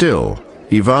 Still,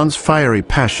 Ivan's fiery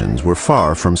passions were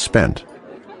far from spent.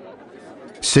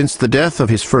 Since the death of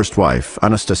his first wife,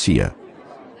 Anastasia,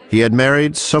 he had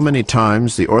married so many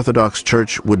times the Orthodox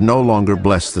Church would no longer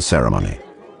bless the ceremony.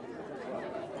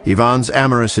 Ivan's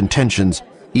amorous intentions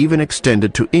even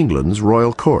extended to England's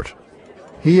royal court.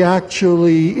 He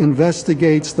actually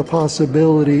investigates the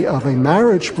possibility of a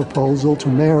marriage proposal to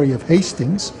Mary of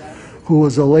Hastings, who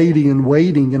was a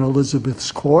lady-in-waiting in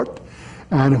Elizabeth's court,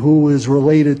 and who is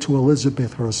related to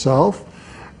Elizabeth herself.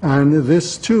 And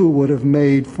this, too, would have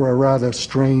made for a rather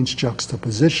strange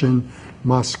juxtaposition,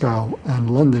 Moscow and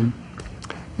London,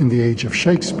 in the age of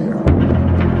Shakespeare.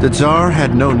 The Tsar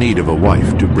had no need of a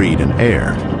wife to breed an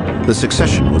heir. The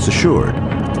succession was assured.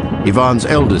 Ivan's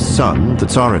eldest son, the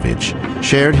Tsarevich,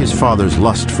 shared his father's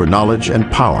lust for knowledge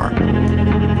and power.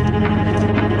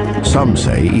 Some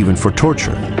say even for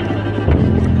torture.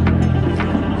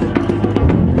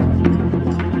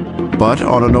 But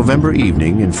on a November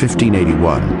evening in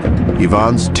 1581,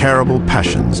 Ivan's terrible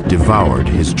passions devoured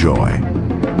his joy.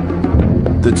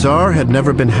 The Tsar had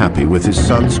never been happy with his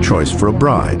son's choice for a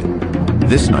bride.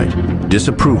 This night,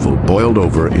 disapproval boiled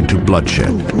over into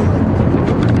bloodshed.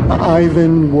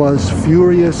 Ivan was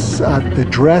furious at the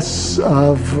dress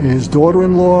of his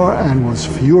daughter-in-law and was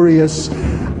furious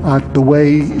at the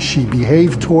way she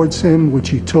behaved towards him, which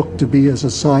he took to be as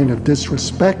a sign of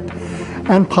disrespect,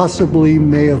 and possibly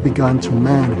may have begun to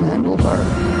manhandle her.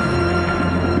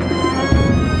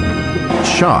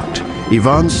 Shocked,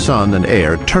 Ivan's son and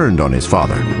heir turned on his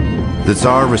father. The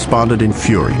Tsar responded in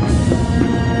fury.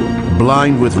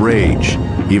 Blind with rage,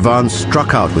 Ivan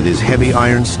struck out with his heavy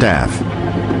iron staff.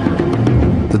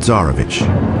 The Tsarevich,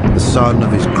 the son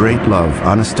of his great love,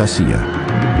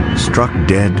 Anastasia, struck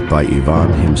dead by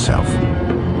Ivan himself.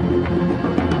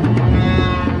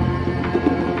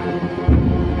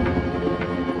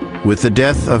 With the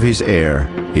death of his heir,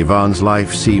 Ivan's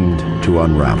life seemed to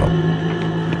unravel.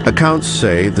 Accounts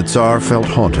say the Tsar felt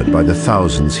haunted by the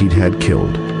thousands he'd had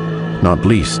killed, not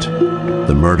least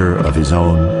the murder of his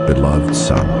own beloved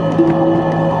son.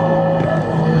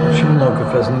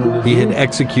 He had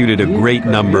executed a great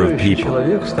number of people,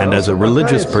 and as a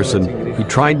religious person, he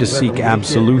tried to seek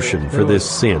absolution for this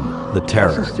sin, the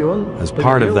terror. As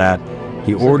part of that,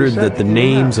 he ordered that the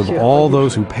names of all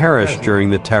those who perished during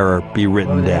the terror be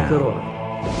written down.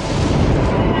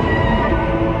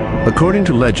 According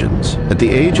to legends, at the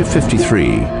age of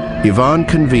 53, Ivan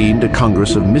convened a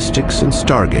congress of mystics and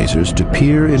stargazers to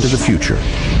peer into the future.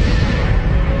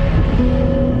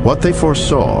 What they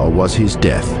foresaw was his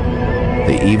death.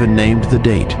 They even named the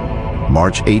date,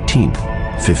 March 18th,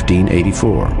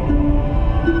 1584.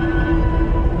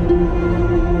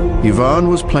 Ivan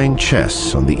was playing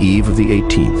chess on the eve of the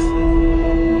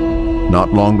 18th.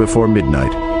 Not long before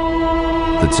midnight,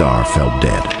 the Tsar fell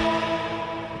dead.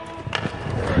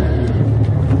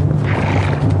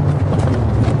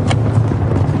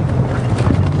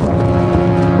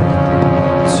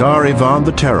 Tsar Ivan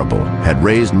the Terrible had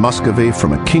raised Muscovy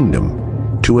from a kingdom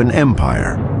to an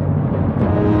empire.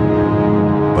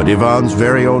 But Ivan's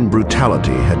very own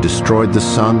brutality had destroyed the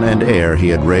son and heir he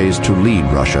had raised to lead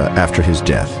Russia after his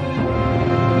death.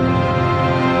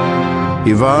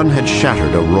 Ivan had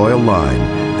shattered a royal line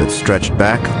that stretched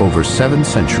back over 7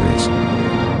 centuries,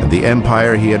 and the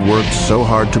empire he had worked so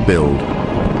hard to build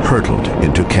hurtled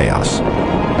into chaos.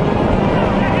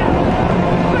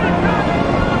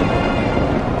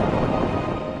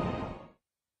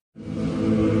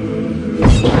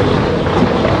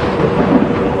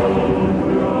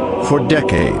 For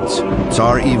decades,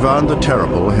 Tsar Ivan the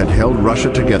Terrible had held Russia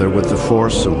together with the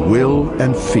force of will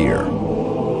and fear.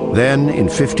 Then, in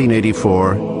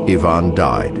 1584, Ivan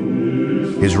died.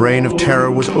 His reign of terror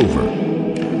was over,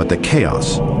 but the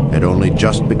chaos had only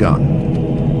just begun.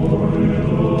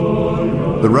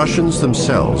 The Russians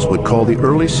themselves would call the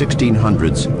early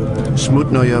 1600s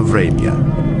Smutnoye Vremya,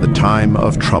 the time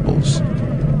of troubles.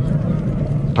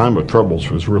 time of troubles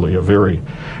was really a very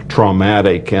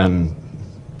traumatic and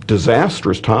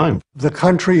disastrous time. The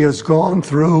country has gone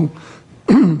through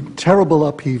terrible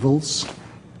upheavals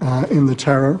in the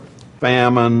terror.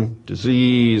 Famine,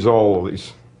 disease, all of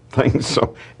these things.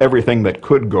 So everything that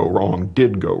could go wrong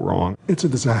did go wrong. It's a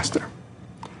disaster.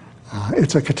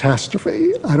 It's a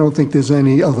catastrophe. I don't think there's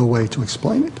any other way to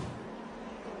explain it.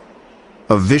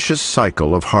 A vicious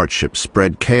cycle of hardship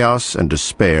spread chaos and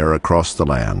despair across the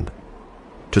land.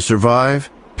 To survive,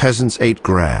 peasants ate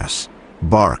grass,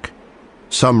 bark.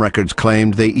 Some records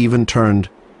claimed they even turned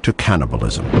to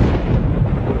cannibalism.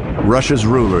 Russia's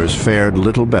rulers fared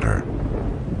little better.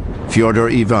 Fyodor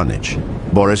Ivanich,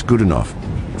 Boris Godunov,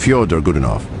 Fyodor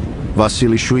Godunov,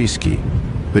 Vasily Shuisky.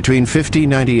 Between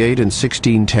 1598 and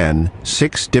 1610,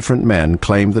 6 different men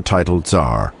claimed the title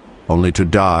Tsar, only to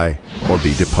die or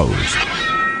be deposed.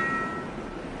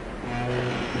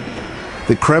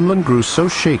 The Kremlin grew so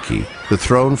shaky, the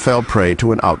throne fell prey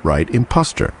to an outright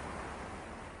impostor.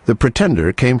 The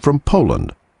pretender came from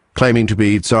Poland, claiming to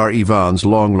be Tsar Ivan's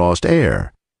long-lost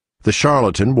heir. The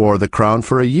charlatan wore the crown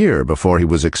for a year before he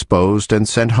was exposed and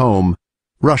sent home,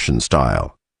 Russian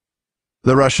style.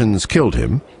 The Russians killed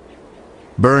him,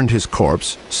 burned his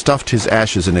corpse, stuffed his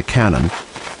ashes in a cannon,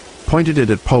 pointed it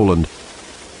at Poland,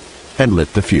 and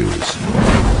lit the fuse.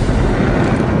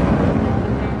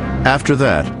 After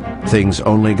that, things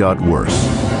only got worse.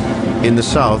 In the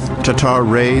south, Tatar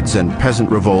raids and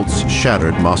peasant revolts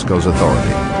shattered Moscow's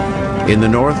authority. In the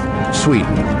north,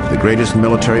 Sweden, the greatest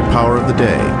military power of the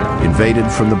day, invaded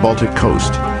from the Baltic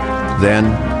coast. Then,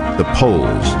 the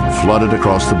Poles flooded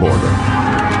across the border.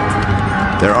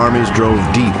 Their armies drove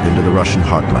deep into the Russian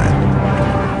heartland.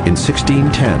 In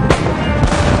 1610,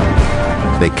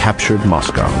 they captured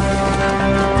Moscow.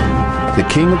 The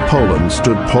King of Poland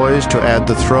stood poised to add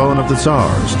the throne of the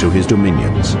Tsars to his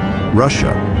dominions.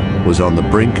 Russia was on the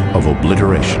brink of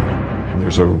obliteration.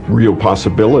 There's a real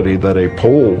possibility that a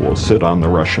Pole will sit on the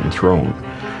Russian throne.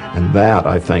 And that,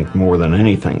 I think, more than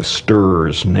anything,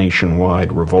 stirs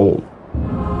nationwide revolt.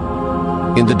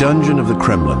 In the dungeon of the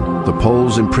Kremlin, the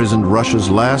Poles imprisoned Russia's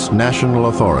last national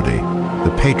authority,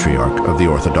 the Patriarch of the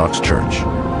Orthodox Church.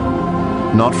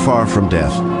 Not far from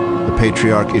death, the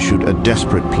Patriarch issued a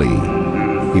desperate plea.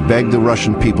 He begged the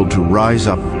Russian people to rise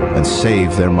up and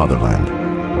save their motherland.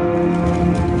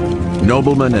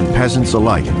 Noblemen and peasants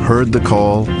alike heard the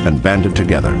call and banded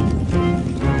together.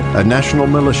 A national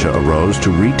militia arose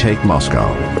to retake Moscow.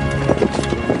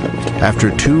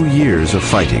 After 2 years of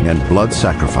fighting and blood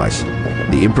sacrifice,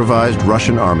 the improvised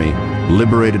Russian army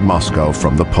liberated Moscow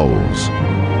from the Poles.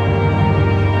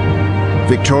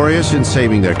 Victorious in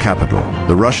saving their capital,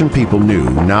 the Russian people knew,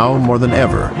 now more than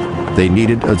ever, they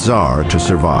needed a Tsar to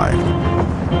survive.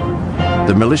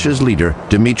 The militia's leader,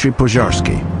 Dmitry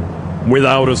Pozharsky.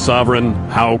 Without a sovereign,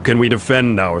 how can we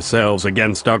defend ourselves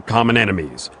against our common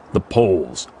enemies, the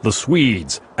Poles, the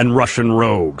Swedes, and Russian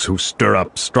rogues who stir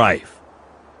up strife?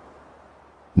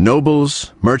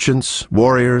 Nobles, merchants,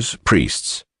 warriors,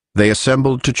 priests, they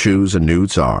assembled to choose a new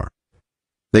Tsar.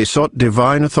 They sought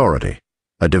divine authority,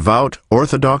 a devout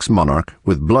Orthodox monarch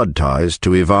with blood ties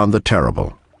to Ivan the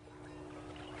Terrible.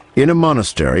 In a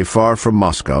monastery far from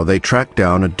Moscow, they tracked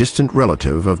down a distant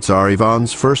relative of Tsar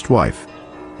Ivan's first wife,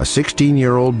 a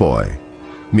 16-year-old boy,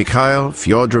 Mikhail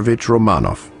Fyodorovich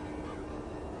Romanov.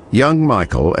 Young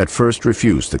Michael at first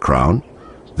refused the crown,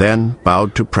 then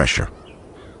bowed to pressure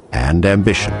and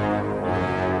ambition.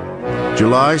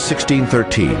 July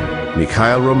 1613,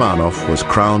 Mikhail Romanov was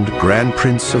crowned Grand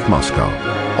Prince of Moscow,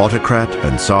 autocrat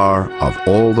and Tsar of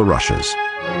all the Russias.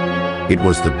 It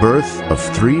was the birth of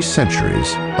 3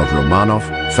 centuries of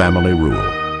Romanov family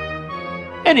rule.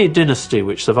 Any dynasty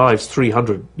which survives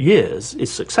 300 years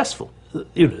is successful.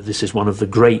 You know, this is one of the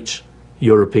great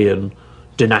European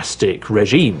dynastic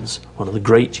regimes, one of the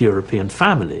great European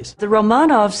families. The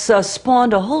Romanovs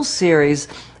spawned a whole series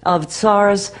of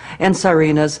tsars and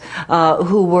tsarinas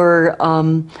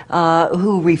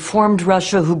who reformed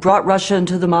Russia, who brought Russia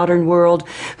into the modern world,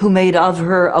 who made of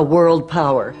her a world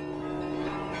power.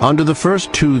 Under the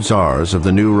first 2 tsars of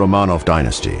the new Romanov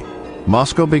dynasty,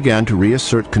 Moscow began to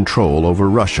reassert control over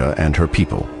Russia and her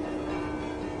people.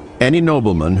 Any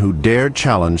nobleman who dared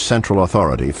challenge central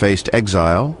authority faced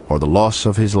exile or the loss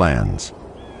of his lands.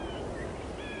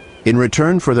 In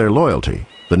return for their loyalty,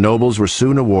 the nobles were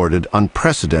soon awarded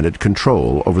unprecedented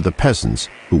control over the peasants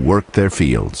who worked their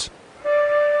fields.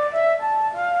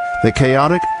 The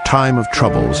chaotic time of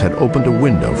troubles had opened a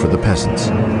window for the peasants.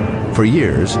 For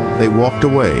years, they walked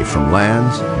away from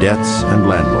lands, debts, and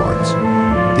landlords.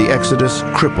 The exodus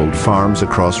crippled farms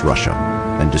across Russia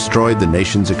and destroyed the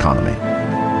nation's economy.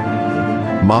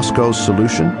 Moscow's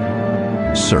solution?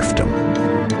 serfdom.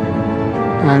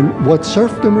 And what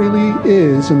serfdom really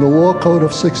is in the Law Code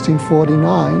of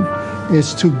 1649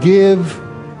 is to give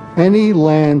any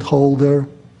landholder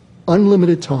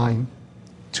unlimited time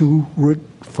to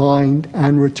find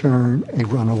and return a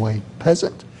runaway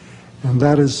peasant. And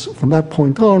that is, from that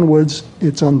point onwards,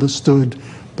 it's understood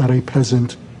that a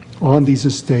peasant on these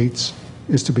estates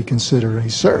is to be considered a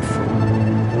serf.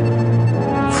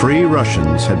 Free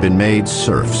Russians had been made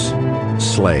serfs,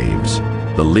 slaves,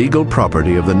 the legal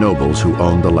property of the nobles who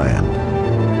owned the land.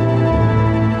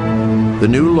 The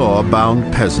new law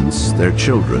bound peasants, their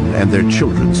children, and their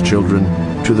children's children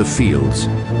to the fields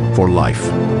for life.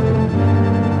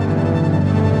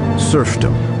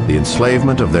 Serfdom, the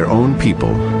enslavement of their own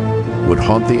people, would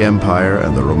haunt the empire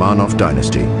and the Romanov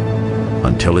dynasty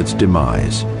until its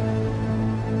demise.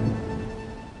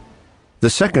 The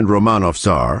second Romanov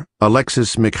Tsar,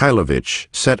 Alexis Mikhailovich,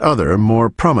 set other, more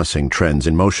promising trends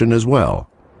in motion as well.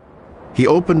 He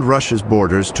opened Russia's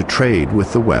borders to trade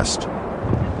with the West.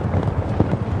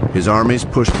 His armies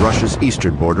pushed Russia's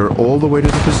eastern border all the way to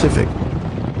the Pacific.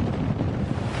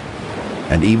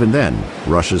 And even then,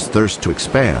 Russia's thirst to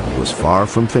expand was far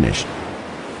from finished.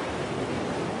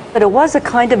 But it was a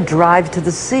kind of drive to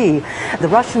the sea. The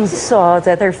Russians saw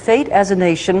that their fate as a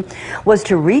nation was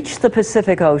to reach the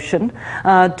Pacific Ocean,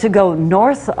 to go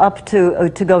north to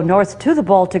the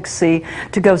Baltic Sea,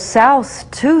 to go south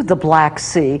to the Black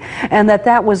Sea, and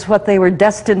that was what they were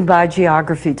destined by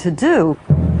geography to do.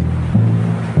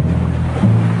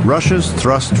 Russia's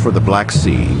thrust for the Black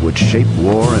Sea would shape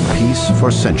war and peace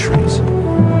for centuries.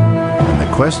 And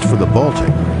the quest for the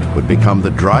Baltic would become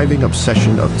the driving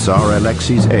obsession of Tsar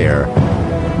Alexei's heir,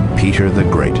 Peter the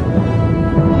Great.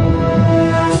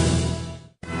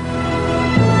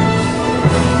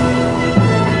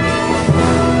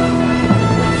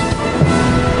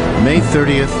 May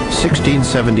 30th,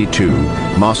 1672,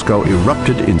 Moscow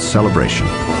erupted in celebration.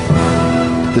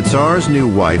 The Tsar's new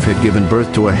wife had given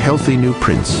birth to a healthy new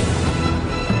prince,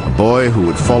 a boy who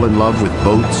would fall in love with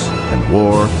boats and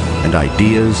war and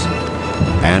ideas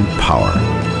and power.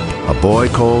 A boy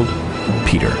called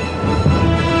Peter.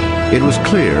 It was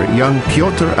clear young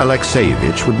Pyotr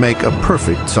Alexeyevich would make a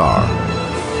perfect Tsar.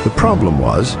 The problem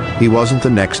was, he wasn't the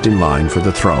next in line for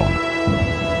the throne.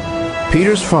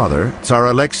 Peter's father, Tsar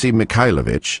Alexei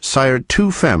Mikhailovich, sired two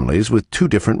families with two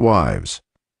different wives.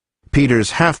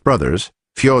 Peter's half-brothers,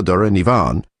 Fyodor and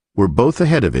Ivan, were both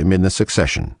ahead of him in the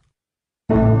succession.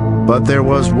 But there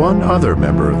was one other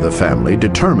member of the family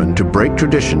determined to break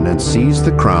tradition and seize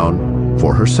the crown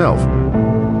for herself,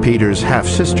 Peter's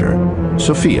half-sister,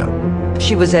 Sophia.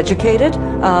 She was educated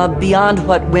beyond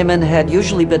what women had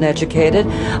usually been educated,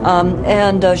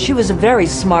 and she was a very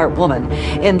smart woman.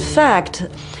 In fact,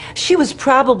 she was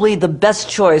probably the best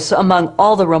choice among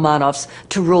all the Romanovs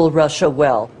to rule Russia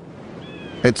well.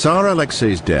 At Tsar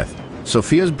Alexei's death,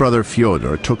 Sophia's brother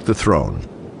Fyodor took the throne,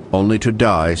 only to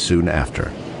die soon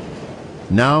after.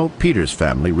 Now Peter's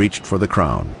family reached for the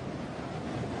crown.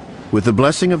 With the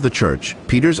blessing of the church,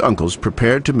 Peter's uncles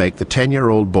prepared to make the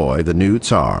 10-year-old boy the new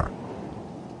Tsar.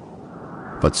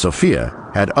 But Sophia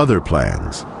had other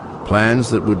plans, plans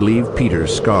that would leave Peter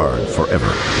scarred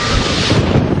forever.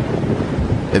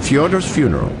 At Fyodor's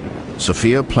funeral,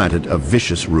 Sophia planted a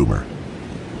vicious rumor.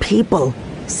 People,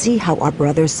 see how our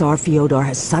brother Tsar Fyodor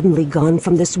has suddenly gone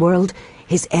from this world?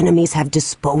 His enemies have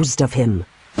disposed of him.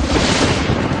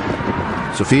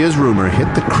 Sophia's rumor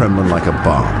hit the Kremlin like a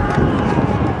bomb.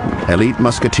 Elite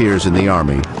musketeers in the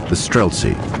army, the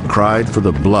Streltsy, cried for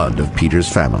the blood of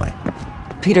Peter's family.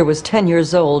 Peter was 10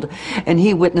 years old, and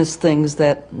he witnessed things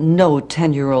that no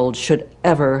 10-year-old should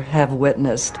ever have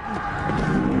witnessed.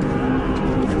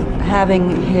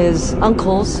 Having his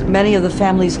uncles, many of the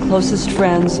family's closest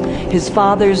friends, his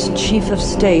father's chief of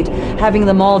state, having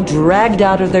them all dragged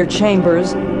out of their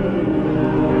chambers,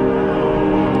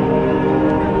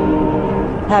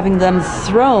 having them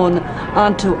thrown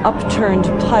onto upturned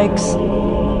pikes,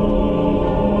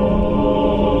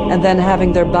 and then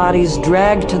having their bodies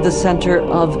dragged to the center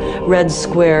of Red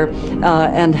Square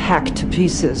and hacked to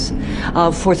pieces.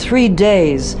 For 3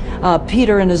 days,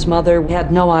 Peter and his mother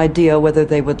had no idea whether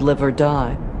they would live or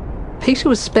die. Peter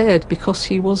was spared because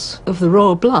he was of the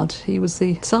royal blood. He was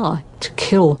the Tsar. To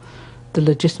kill the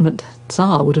legitimate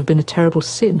Tsar would have been a terrible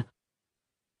sin.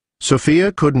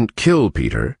 Sophia couldn't kill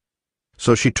Peter,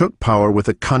 so she took power with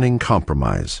a cunning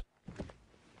compromise.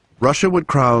 Russia would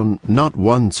crown not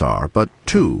one Tsar, but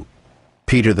two,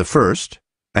 Peter I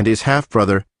and his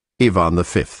half-brother Ivan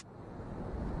V.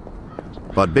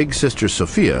 But big sister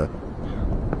Sophia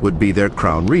would be their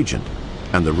crown regent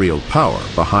and the real power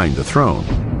behind the throne,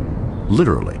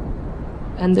 literally.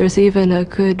 And there's even a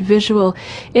good visual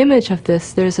image of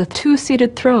this. There's a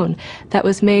two-seated throne that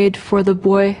was made for the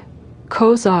boy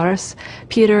co-Tsars,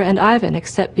 Peter and Ivan,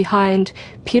 except behind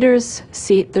Peter's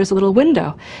seat there's a little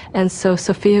window. And so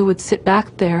Sophia would sit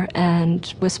back there and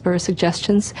whisper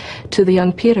suggestions to the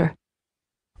young Peter.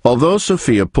 Although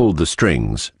Sophia pulled the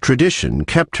strings, tradition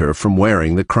kept her from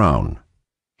wearing the crown.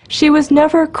 She was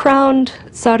never crowned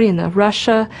Tsarina.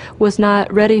 Russia was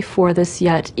not ready for this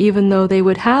yet, even though they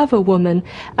would have a woman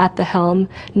at the helm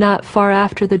not far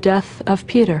after the death of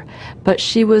Peter. But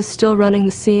she was still running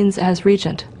the scenes as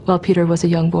regent while Peter was a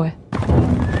young boy.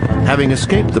 Having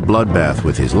escaped the bloodbath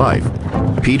with his life,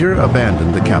 Peter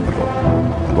abandoned the capital.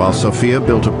 And while Sophia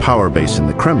built a power base in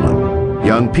the Kremlin,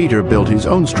 young Peter built his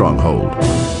own stronghold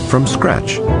from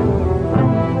scratch.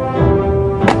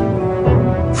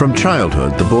 From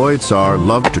childhood, the boy Tsar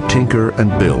loved to tinker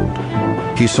and build.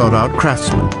 He sought out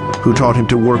craftsmen who taught him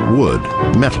to work wood,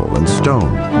 metal, and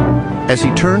stone. As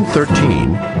he turned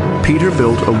 13, Peter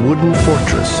built a wooden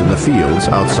fortress in the fields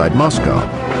outside Moscow.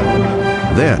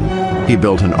 Then, he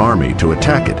built an army to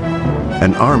attack it,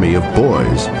 an army of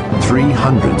boys,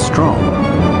 300 strong.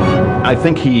 I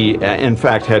think he, in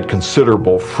fact, had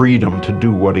considerable freedom to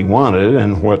do what he wanted,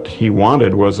 and what he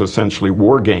wanted was essentially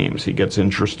war games. He gets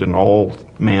interested in all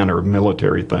manner of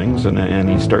military things, and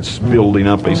he starts building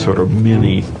up a sort of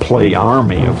mini play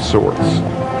army of sorts.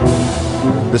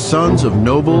 The sons of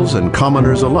nobles and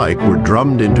commoners alike were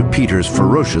drummed into Peter's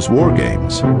ferocious war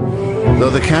games. Though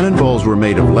the cannonballs were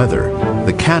made of leather,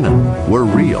 the cannon were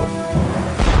real.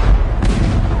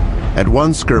 At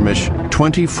one skirmish,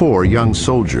 24 young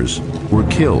soldiers were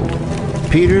killed.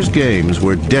 Peter's games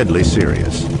were deadly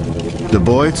serious. The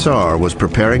boy Tsar was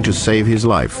preparing to save his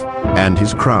life and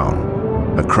his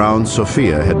crown, a crown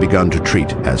Sophia had begun to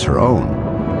treat as her own.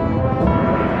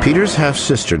 Peter's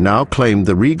half-sister now claimed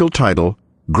the regal title,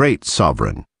 Great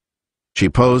Sovereign. She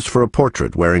posed for a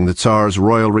portrait wearing the Tsar's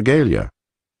royal regalia.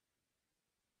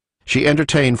 She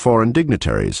entertained foreign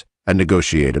dignitaries and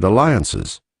negotiated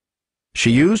alliances.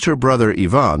 She used her brother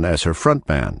Ivan as her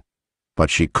frontman, but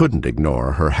she couldn't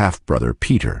ignore her half-brother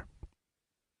Peter.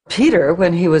 Peter,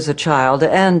 when he was a child,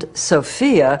 and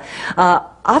Sophia,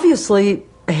 obviously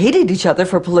hated each other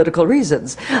for political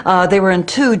reasons. They were in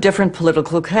two different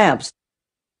political camps.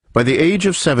 By the age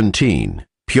of 17,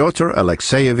 Pyotr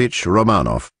Alexeyevich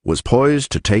Romanov was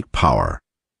poised to take power.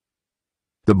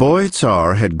 The boy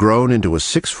Tsar had grown into a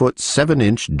 6-foot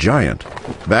 7-inch giant,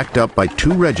 backed up by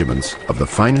 2 regiments of the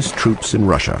finest troops in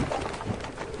Russia.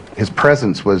 His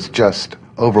presence was just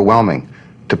overwhelming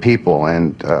to people,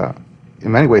 and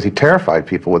in many ways he terrified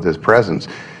people with his presence.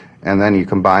 And then you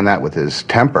combine that with his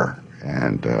temper,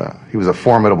 and he was a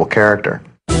formidable character.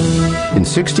 In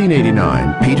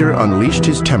 1689, Peter unleashed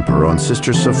his temper on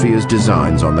Sister Sophia's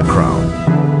designs on the crown.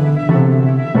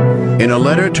 In a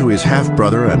letter to his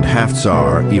half-brother and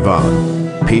half-Tsar,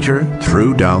 Ivan, Peter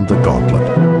threw down the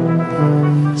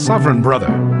gauntlet. Sovereign brother,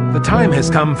 the time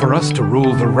has come for us to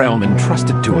rule the realm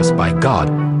entrusted to us by God.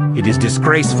 It is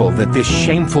disgraceful that this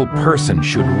shameful person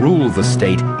should rule the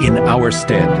state in our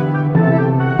stead.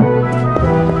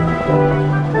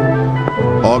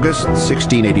 August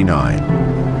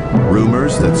 1689.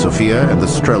 Rumors that Sophia and the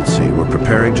Streltsy were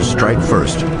preparing to strike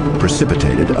first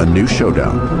precipitated a new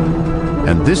showdown.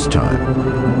 And this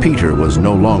time, Peter was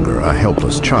no longer a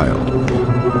helpless child.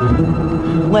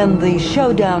 When the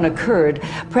showdown occurred,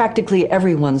 practically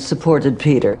everyone supported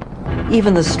Peter,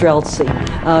 even the Streltsy.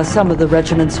 Some of the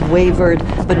regiments wavered,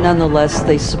 but nonetheless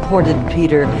they supported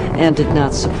Peter and did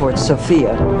not support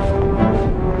Sophia.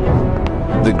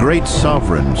 The great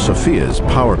sovereign Sophia's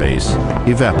power base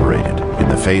evaporated in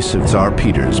the face of Tsar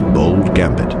Peter's bold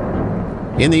gambit.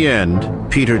 In the end,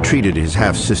 Peter treated his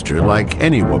half-sister like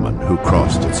any woman who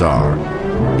crossed the Tsar.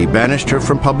 He banished her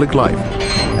from public life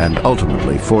and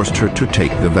ultimately forced her to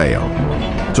take the veil.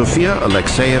 Sophia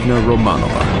Alexeyevna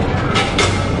Romanova,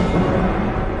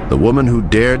 the woman who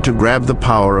dared to grab the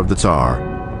power of the Tsar,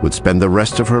 would spend the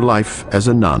rest of her life as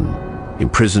a nun,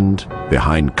 imprisoned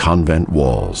behind convent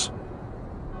walls.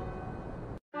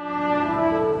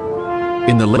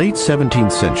 In the late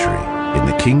 17th century, in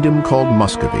the kingdom called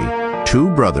Muscovy, 2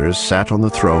 brothers sat on the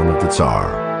throne of the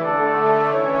Tsar.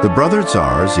 The brother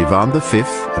Tsars, Ivan V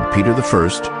and Peter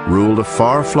I, ruled a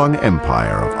far-flung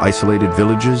empire of isolated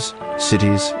villages,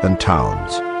 cities, and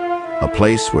towns, a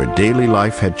place where daily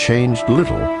life had changed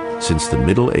little since the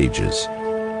Middle Ages.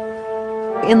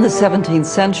 In the 17th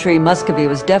century, Muscovy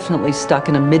was definitely stuck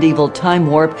in a medieval time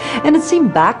warp, and it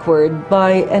seemed backward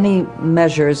by any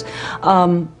measures.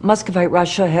 Muscovite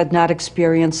Russia had not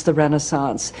experienced the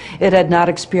Renaissance. It had not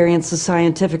experienced the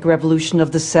scientific revolution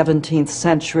of the 17th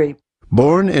century.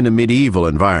 Born in a medieval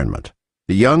environment,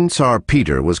 the young Tsar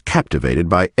Peter was captivated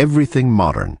by everything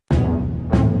modern.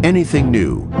 Anything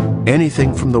new,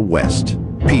 anything from the West,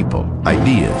 people,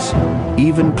 ideas,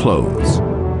 even clothes.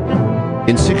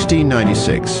 In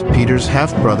 1696, Peter's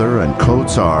half-brother and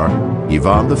co-Tsar,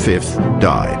 Ivan V,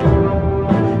 died.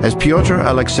 As Pyotr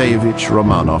Alexeyevich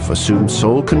Romanov assumed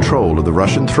sole control of the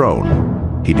Russian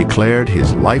throne, he declared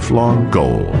his lifelong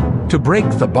goal: to break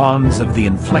the bonds of the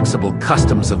inflexible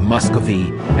customs of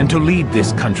Muscovy and to lead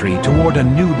this country toward a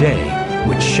new day,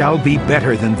 which shall be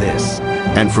better than this.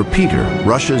 And for Peter,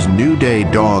 Russia's new day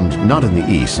dawned not in the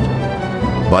East,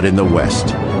 but in the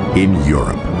West, in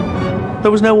Europe.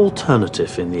 There was no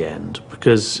alternative in the end,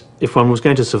 because if one was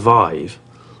going to survive,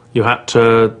 you had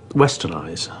to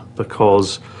westernize,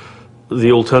 because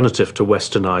the alternative to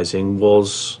westernizing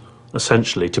was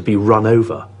essentially to be run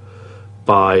over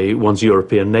by one's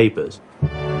European neighbors.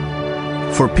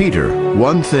 For Peter,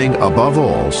 one thing above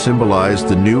all symbolized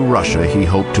the new Russia he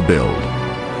hoped to build: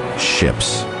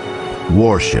 ships.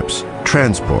 Warships,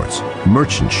 transports,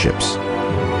 merchant ships.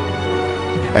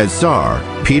 As Tsar,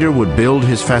 Peter would build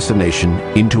his fascination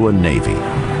into a navy,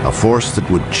 a force that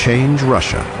would change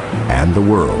Russia and the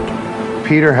world.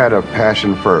 Peter had a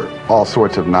passion for all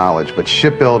sorts of knowledge, but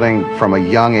shipbuilding from a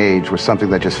young age was something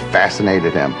that just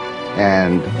fascinated him.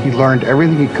 And he learned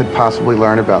everything he could possibly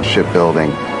learn about shipbuilding.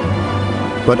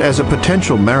 But as a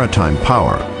potential maritime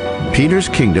power, Peter's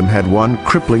kingdom had one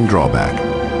crippling drawback.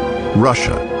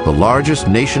 Russia, the largest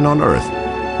nation on earth,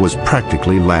 was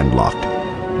practically landlocked.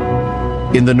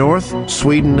 In the north,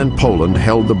 Sweden and Poland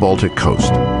held the Baltic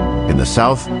coast. In the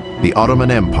south, the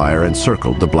Ottoman Empire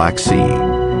encircled the Black Sea.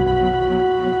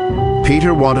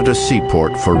 Peter wanted a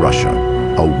seaport for Russia,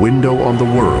 a window on the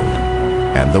world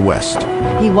and the West.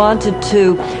 He wanted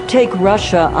to take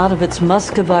Russia out of its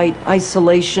Muscovite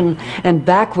isolation and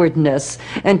backwardness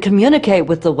and communicate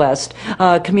with the West,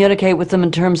 communicate with them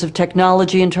in terms of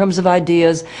technology, in terms of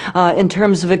ideas, in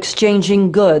terms of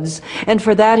exchanging goods. And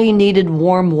for that, he needed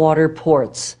warm water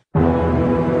ports.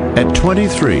 At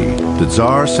 23, the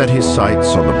Tsar set his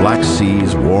sights on the Black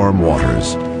Sea's warm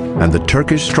waters and the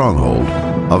Turkish stronghold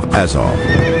of Azov.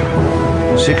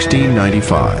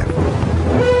 1695.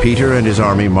 Peter and his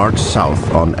army marched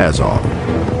south on Azov.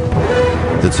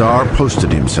 The Tsar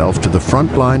posted himself to the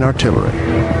front-line artillery.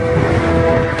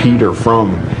 Peter,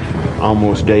 from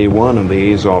almost day one of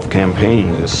the Azov campaign,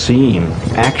 is seeing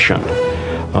action.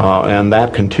 And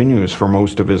that continues for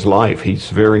most of his life. He's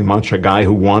very much a guy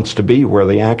who wants to be where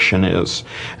the action is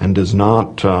and does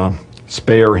not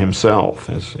spare himself,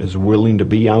 is willing to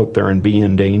be out there and be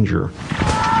in danger.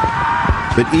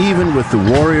 But even with the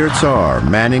warrior Tsar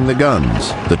manning the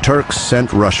guns, the Turks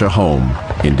sent Russia home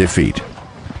in defeat.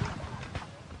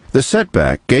 The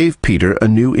setback gave Peter a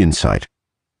new insight.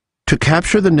 To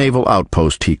capture the naval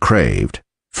outpost he craved,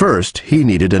 first he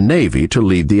needed a navy to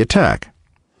lead the attack.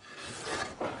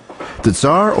 The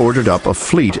Tsar ordered up a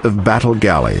fleet of battle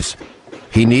galleys.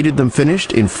 He needed them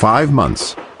finished in 5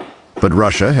 months. But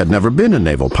Russia had never been a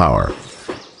naval power.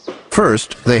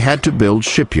 First, they had to build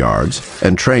shipyards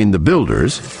and train the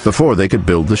builders before they could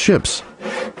build the ships.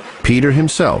 Peter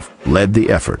himself led the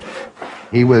effort.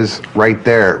 He was right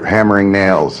there hammering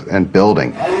nails and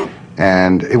building.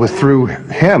 And it was through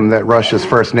him that Russia's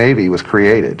first navy was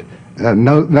created.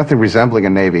 Nothing resembling a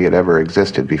navy had ever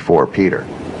existed before Peter.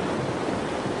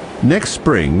 Next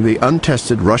spring, the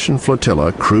untested Russian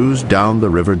flotilla cruised down the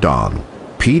River Don,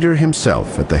 Peter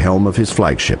himself at the helm of his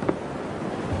flagship.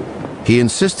 He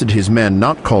insisted his men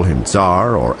not call him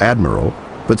Tsar or Admiral,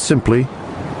 but simply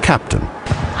Captain.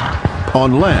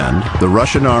 On land, the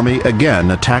Russian army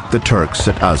again attacked the Turks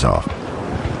at Azov.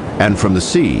 And from the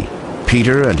sea,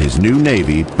 Peter and his new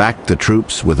navy backed the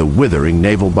troops with a withering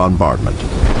naval bombardment.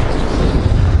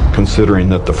 Considering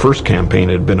that the first campaign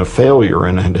had been a failure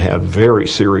and had had very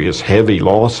serious, heavy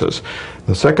losses,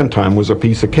 the second time was a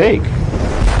piece of cake.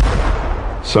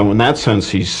 So in that sense,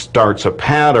 he starts a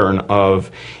pattern of,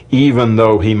 even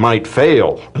though he might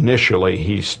fail initially,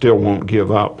 he still won't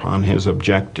give up on his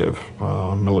objective.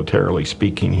 Militarily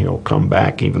speaking, he'll come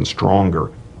back even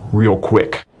stronger, real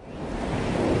quick.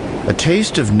 A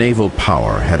taste of naval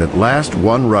power had at last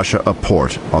won Russia a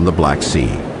port on the Black Sea.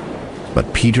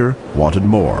 But Peter wanted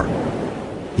more.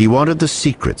 He wanted the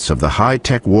secrets of the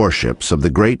high-tech warships of the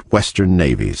great Western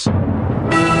navies.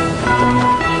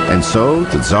 And so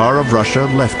the Tsar of Russia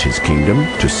left his kingdom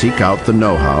to seek out the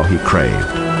know-how he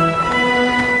craved.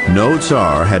 No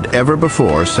Tsar had ever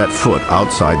before set foot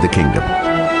outside the kingdom.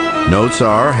 No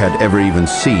Tsar had ever even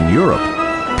seen Europe.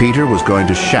 Peter was going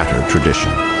to shatter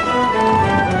tradition.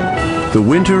 The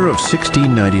winter of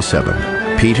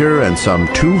 1697, Peter and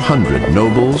some 200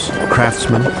 nobles,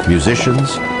 craftsmen,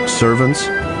 musicians, servants,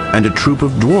 and a troop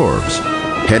of dwarves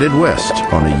headed west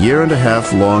on a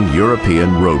year-and-a-half-long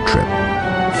European road trip.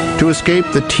 To escape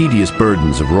the tedious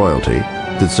burdens of royalty,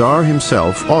 the Tsar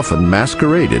himself often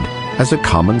masqueraded as a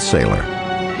common sailor.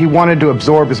 He wanted to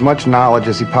absorb as much knowledge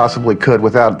as he possibly could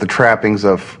without the trappings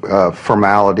of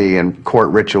formality and court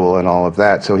ritual and all of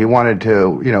that. So he wanted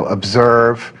to,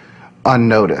 observe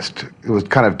unnoticed. It was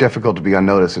kind of difficult to be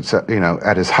unnoticed,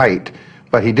 at his height.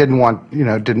 But he didn't want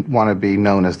to be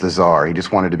known as the Tsar. He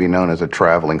just wanted to be known as a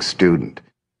traveling student.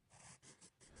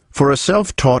 For a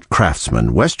self-taught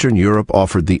craftsman, Western Europe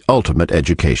offered the ultimate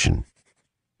education.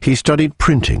 He studied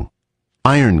printing,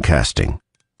 iron casting,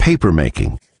 paper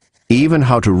making, even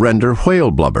how to render whale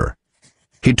blubber.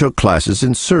 He took classes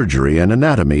in surgery and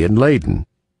anatomy in Leyden,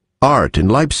 art in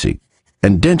Leipzig,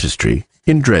 and dentistry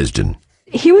in Dresden.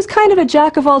 He was kind of a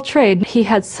jack of all trades. He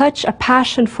had such a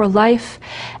passion for life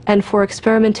and for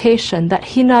experimentation that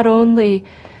he not only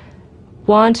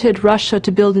wanted Russia to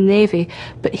build a navy,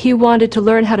 but he wanted to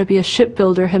learn how to be a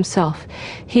shipbuilder himself.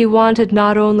 He wanted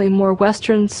not only more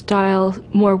Western style,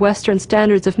 more Western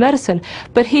standards of medicine,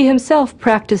 but he himself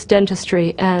practiced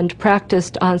dentistry and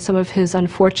practiced on some of his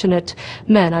unfortunate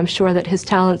men. I'm sure that his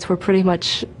talents were pretty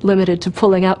much limited to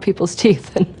pulling out people's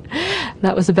teeth, and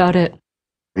that was about it.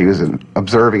 He was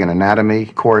observing an anatomy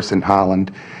course in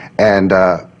Holland, and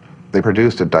they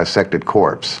produced a dissected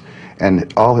corpse.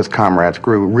 And all his comrades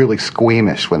grew really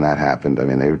squeamish when that happened. I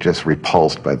mean, they were just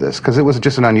repulsed by this, because it was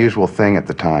just an unusual thing at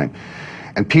the time.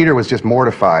 And Peter was just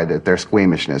mortified at their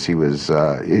squeamishness. He was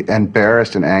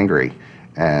embarrassed and angry.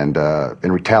 And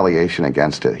in retaliation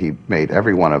against it, he made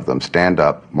every one of them stand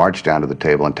up, march down to the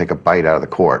table, and take a bite out of the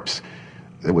corpse.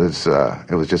 It was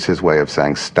just his way of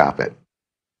saying, stop it.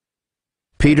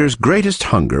 Peter's greatest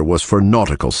hunger was for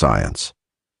nautical science.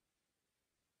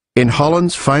 In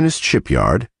Holland's finest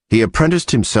shipyard, he apprenticed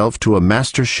himself to a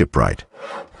master shipwright.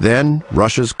 Then,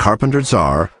 Russia's carpenter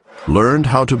Tsar learned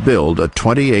how to build a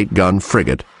 28-gun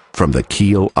frigate from the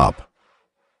keel up.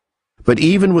 But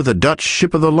even with a Dutch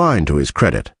ship-of-the-line to his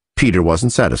credit, Peter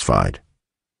wasn't satisfied.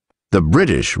 The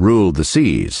British ruled the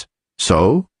seas,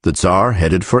 so the Tsar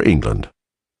headed for England.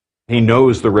 He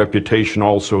knows the reputation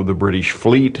also of the British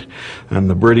fleet, and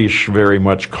the British very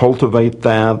much cultivate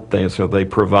that. So they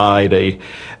provide a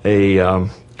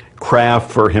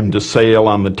craft for him to sail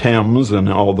on the Thames, and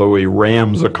although he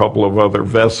rams a couple of other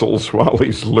vessels while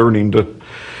he's learning to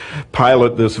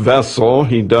pilot this vessel,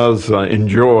 he does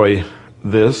enjoy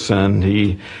this, and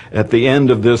he, at the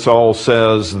end of this, all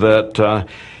says that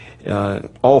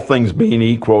all things being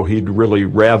equal, he'd really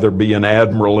rather be an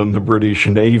admiral in the British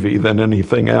Navy than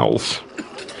anything else.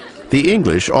 The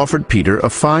English offered Peter a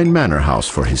fine manor house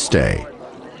for his stay.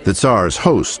 The Tsar's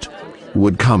host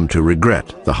would come to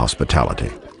regret the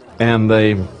hospitality. And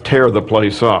they tear the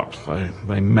place up.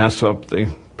 They mess up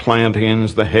the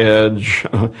plantings, the hedge,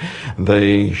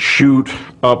 they shoot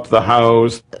up the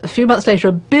house. A few months later,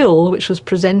 a bill which was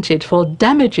presented for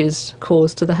damages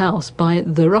caused to the house by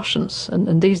the Russians,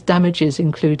 and these damages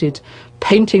included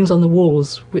paintings on the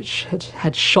walls which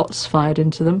had shots fired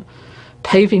into them,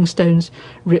 paving stones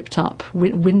ripped up,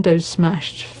 windows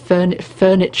smashed,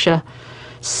 furniture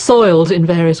soiled in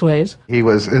various ways. He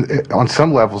was, on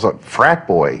some levels, a frat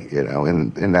boy,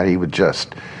 in that he would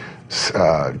just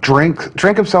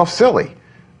drink himself silly.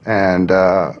 And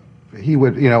he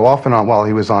would, often while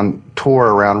he was on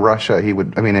tour around Russia,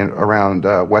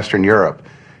 around Western Europe,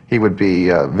 he would be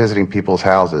visiting people's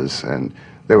houses, and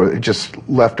it just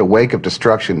left a wake of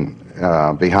destruction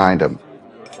behind him.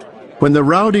 When the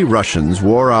rowdy Russians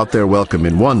wore out their welcome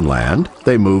in one land,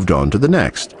 they moved on to the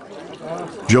next.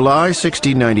 July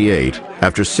 1698,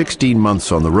 after 16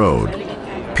 months on the road,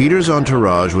 Peter's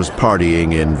entourage was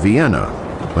partying in Vienna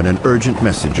when an urgent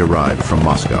message arrived from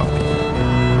Moscow.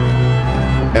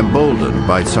 Emboldened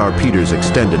by Tsar Peter's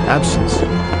extended absence,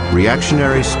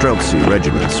 reactionary Streltsy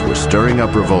regiments were stirring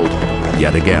up revolt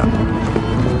yet again.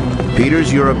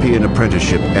 Peter's European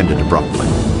apprenticeship ended abruptly.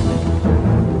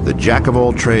 The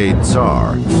jack-of-all-trades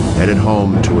Tsar headed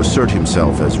home to assert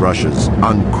himself as Russia's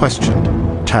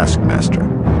unquestioned taskmaster.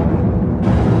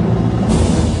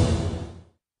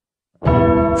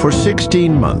 For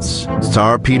 16 months,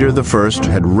 Tsar Peter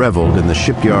I had reveled in the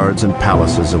shipyards and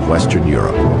palaces of Western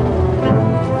Europe.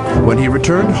 When he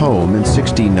returned home in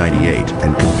 1698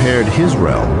 and compared his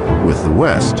realm with the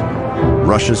West,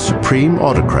 Russia's supreme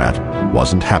autocrat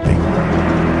wasn't happy.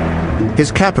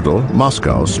 His capital,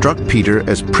 Moscow, struck Peter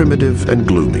as primitive and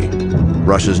gloomy.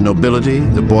 Russia's nobility,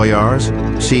 the boyars,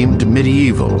 seemed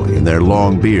medieval in their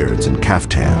long beards and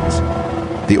caftans.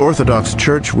 The Orthodox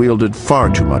Church wielded far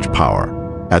too much power,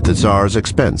 at the Tsar's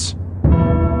expense.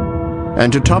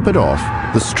 And to top it off,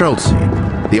 the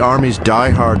Streltsy, the army's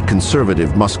die-hard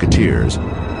conservative musketeers,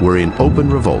 were in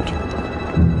open revolt.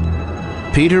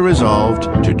 Peter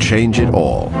resolved to change it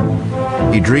all.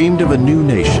 He dreamed of a new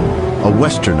nation, a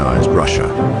westernized Russia,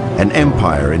 an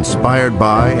empire inspired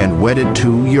by and wedded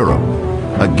to Europe,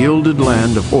 a gilded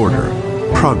land of order,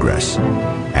 progress,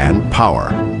 and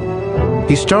power.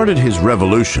 He started his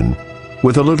revolution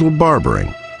with a little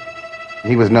barbering.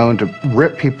 He was known to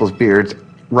rip people's beards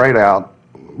right out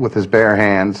with his bare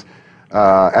hands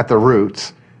at the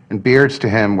roots, and beards to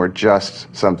him were just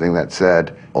something that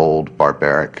said old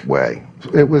barbaric way.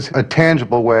 It was a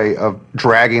tangible way of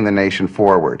dragging the nation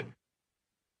forward.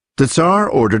 The Tsar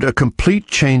ordered a complete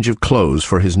change of clothes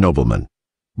for his noblemen.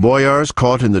 Boyars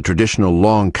caught in the traditional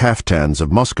long kaftans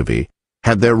of Muscovy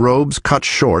had their robes cut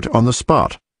short on the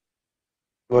spot.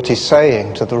 What he's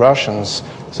saying to the Russians,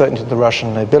 certainly to the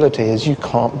Russian nobility, is you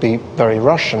can't be very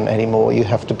Russian anymore. You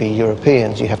have to be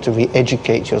Europeans. You have to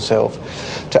re-educate yourself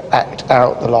to act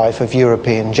out the life of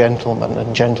European gentlemen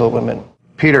and gentlewomen.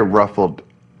 Peter ruffled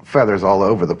feathers all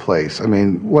over the place. I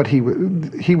mean, what he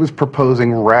was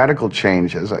proposing radical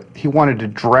changes. He wanted to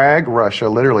drag Russia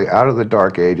literally out of the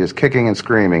Dark Ages, kicking and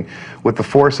screaming, with the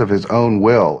force of his own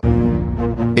will.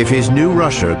 If his new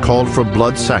Russia called for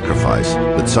blood sacrifice,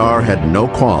 the Tsar had no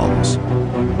qualms.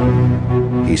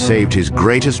 He saved his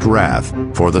greatest wrath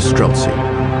for the Streltsy,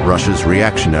 Russia's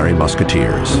reactionary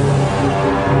musketeers.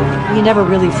 He never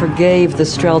really forgave the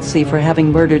Streltsy for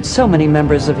having murdered so many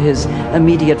members of his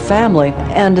immediate family,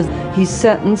 and he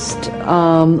sentenced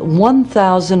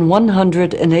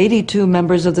 1,182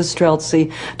 members of the Streltsy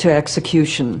to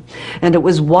execution. And it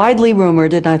was widely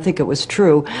rumored, and I think it was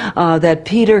true, that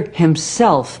Peter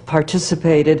himself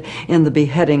participated in the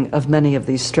beheading of many of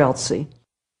these Streltsy.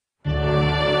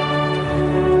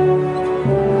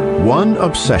 One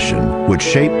obsession would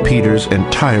shape Peter's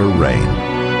entire reign: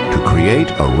 to create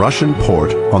a Russian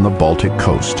port on the Baltic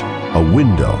coast, a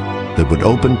window that would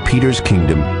open Peter's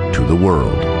kingdom to the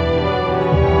world.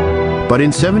 But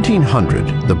in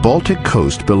 1700, the Baltic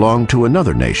coast belonged to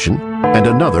another nation and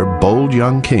another bold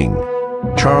young king,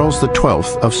 Charles XII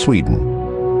of Sweden.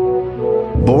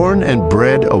 Born and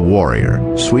bred a warrior,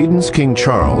 Sweden's King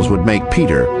Charles would make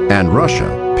Peter and Russia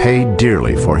pay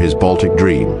dearly for his Baltic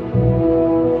dream.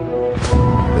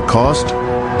 The cost?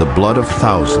 The blood of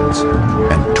thousands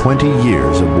and 20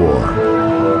 years of war.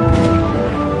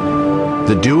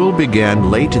 The duel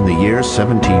began late in the year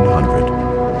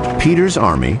 1700. Peter's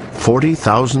army,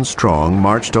 40,000 strong,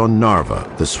 marched on Narva,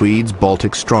 the Swedes'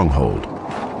 Baltic stronghold.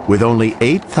 With only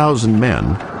 8,000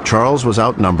 men, Charles was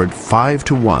outnumbered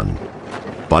 5-1.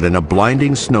 But in a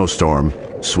blinding snowstorm,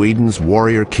 Sweden's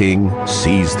warrior king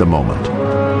seized the moment.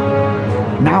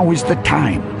 Now is the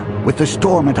time. With the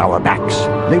storm at our backs,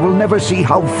 they will never see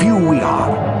how few we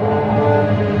are.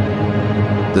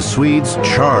 The Swedes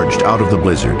charged out of the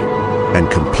blizzard and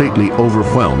completely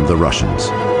overwhelmed the Russians.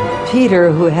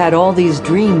 Peter, who had all these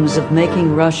dreams of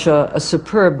making Russia a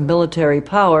superb military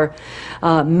power,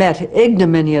 met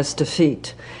ignominious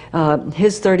defeat.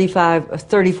 His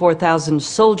 34,000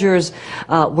 soldiers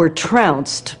were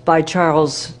trounced by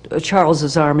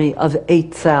Charles's army of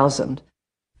 8,000.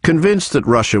 Convinced that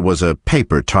Russia was a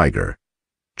paper tiger,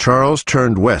 Charles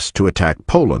turned west to attack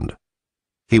Poland.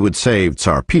 He would save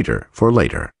Tsar Peter for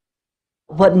later.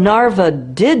 What Narva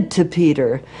did to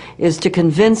Peter is to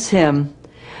convince him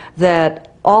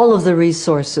that all of the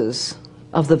resources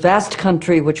of the vast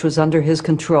country which was under his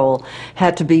control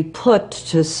had to be put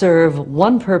to serve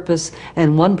one purpose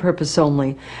and one purpose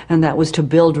only, and that was to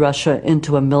build Russia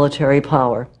into a military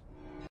power.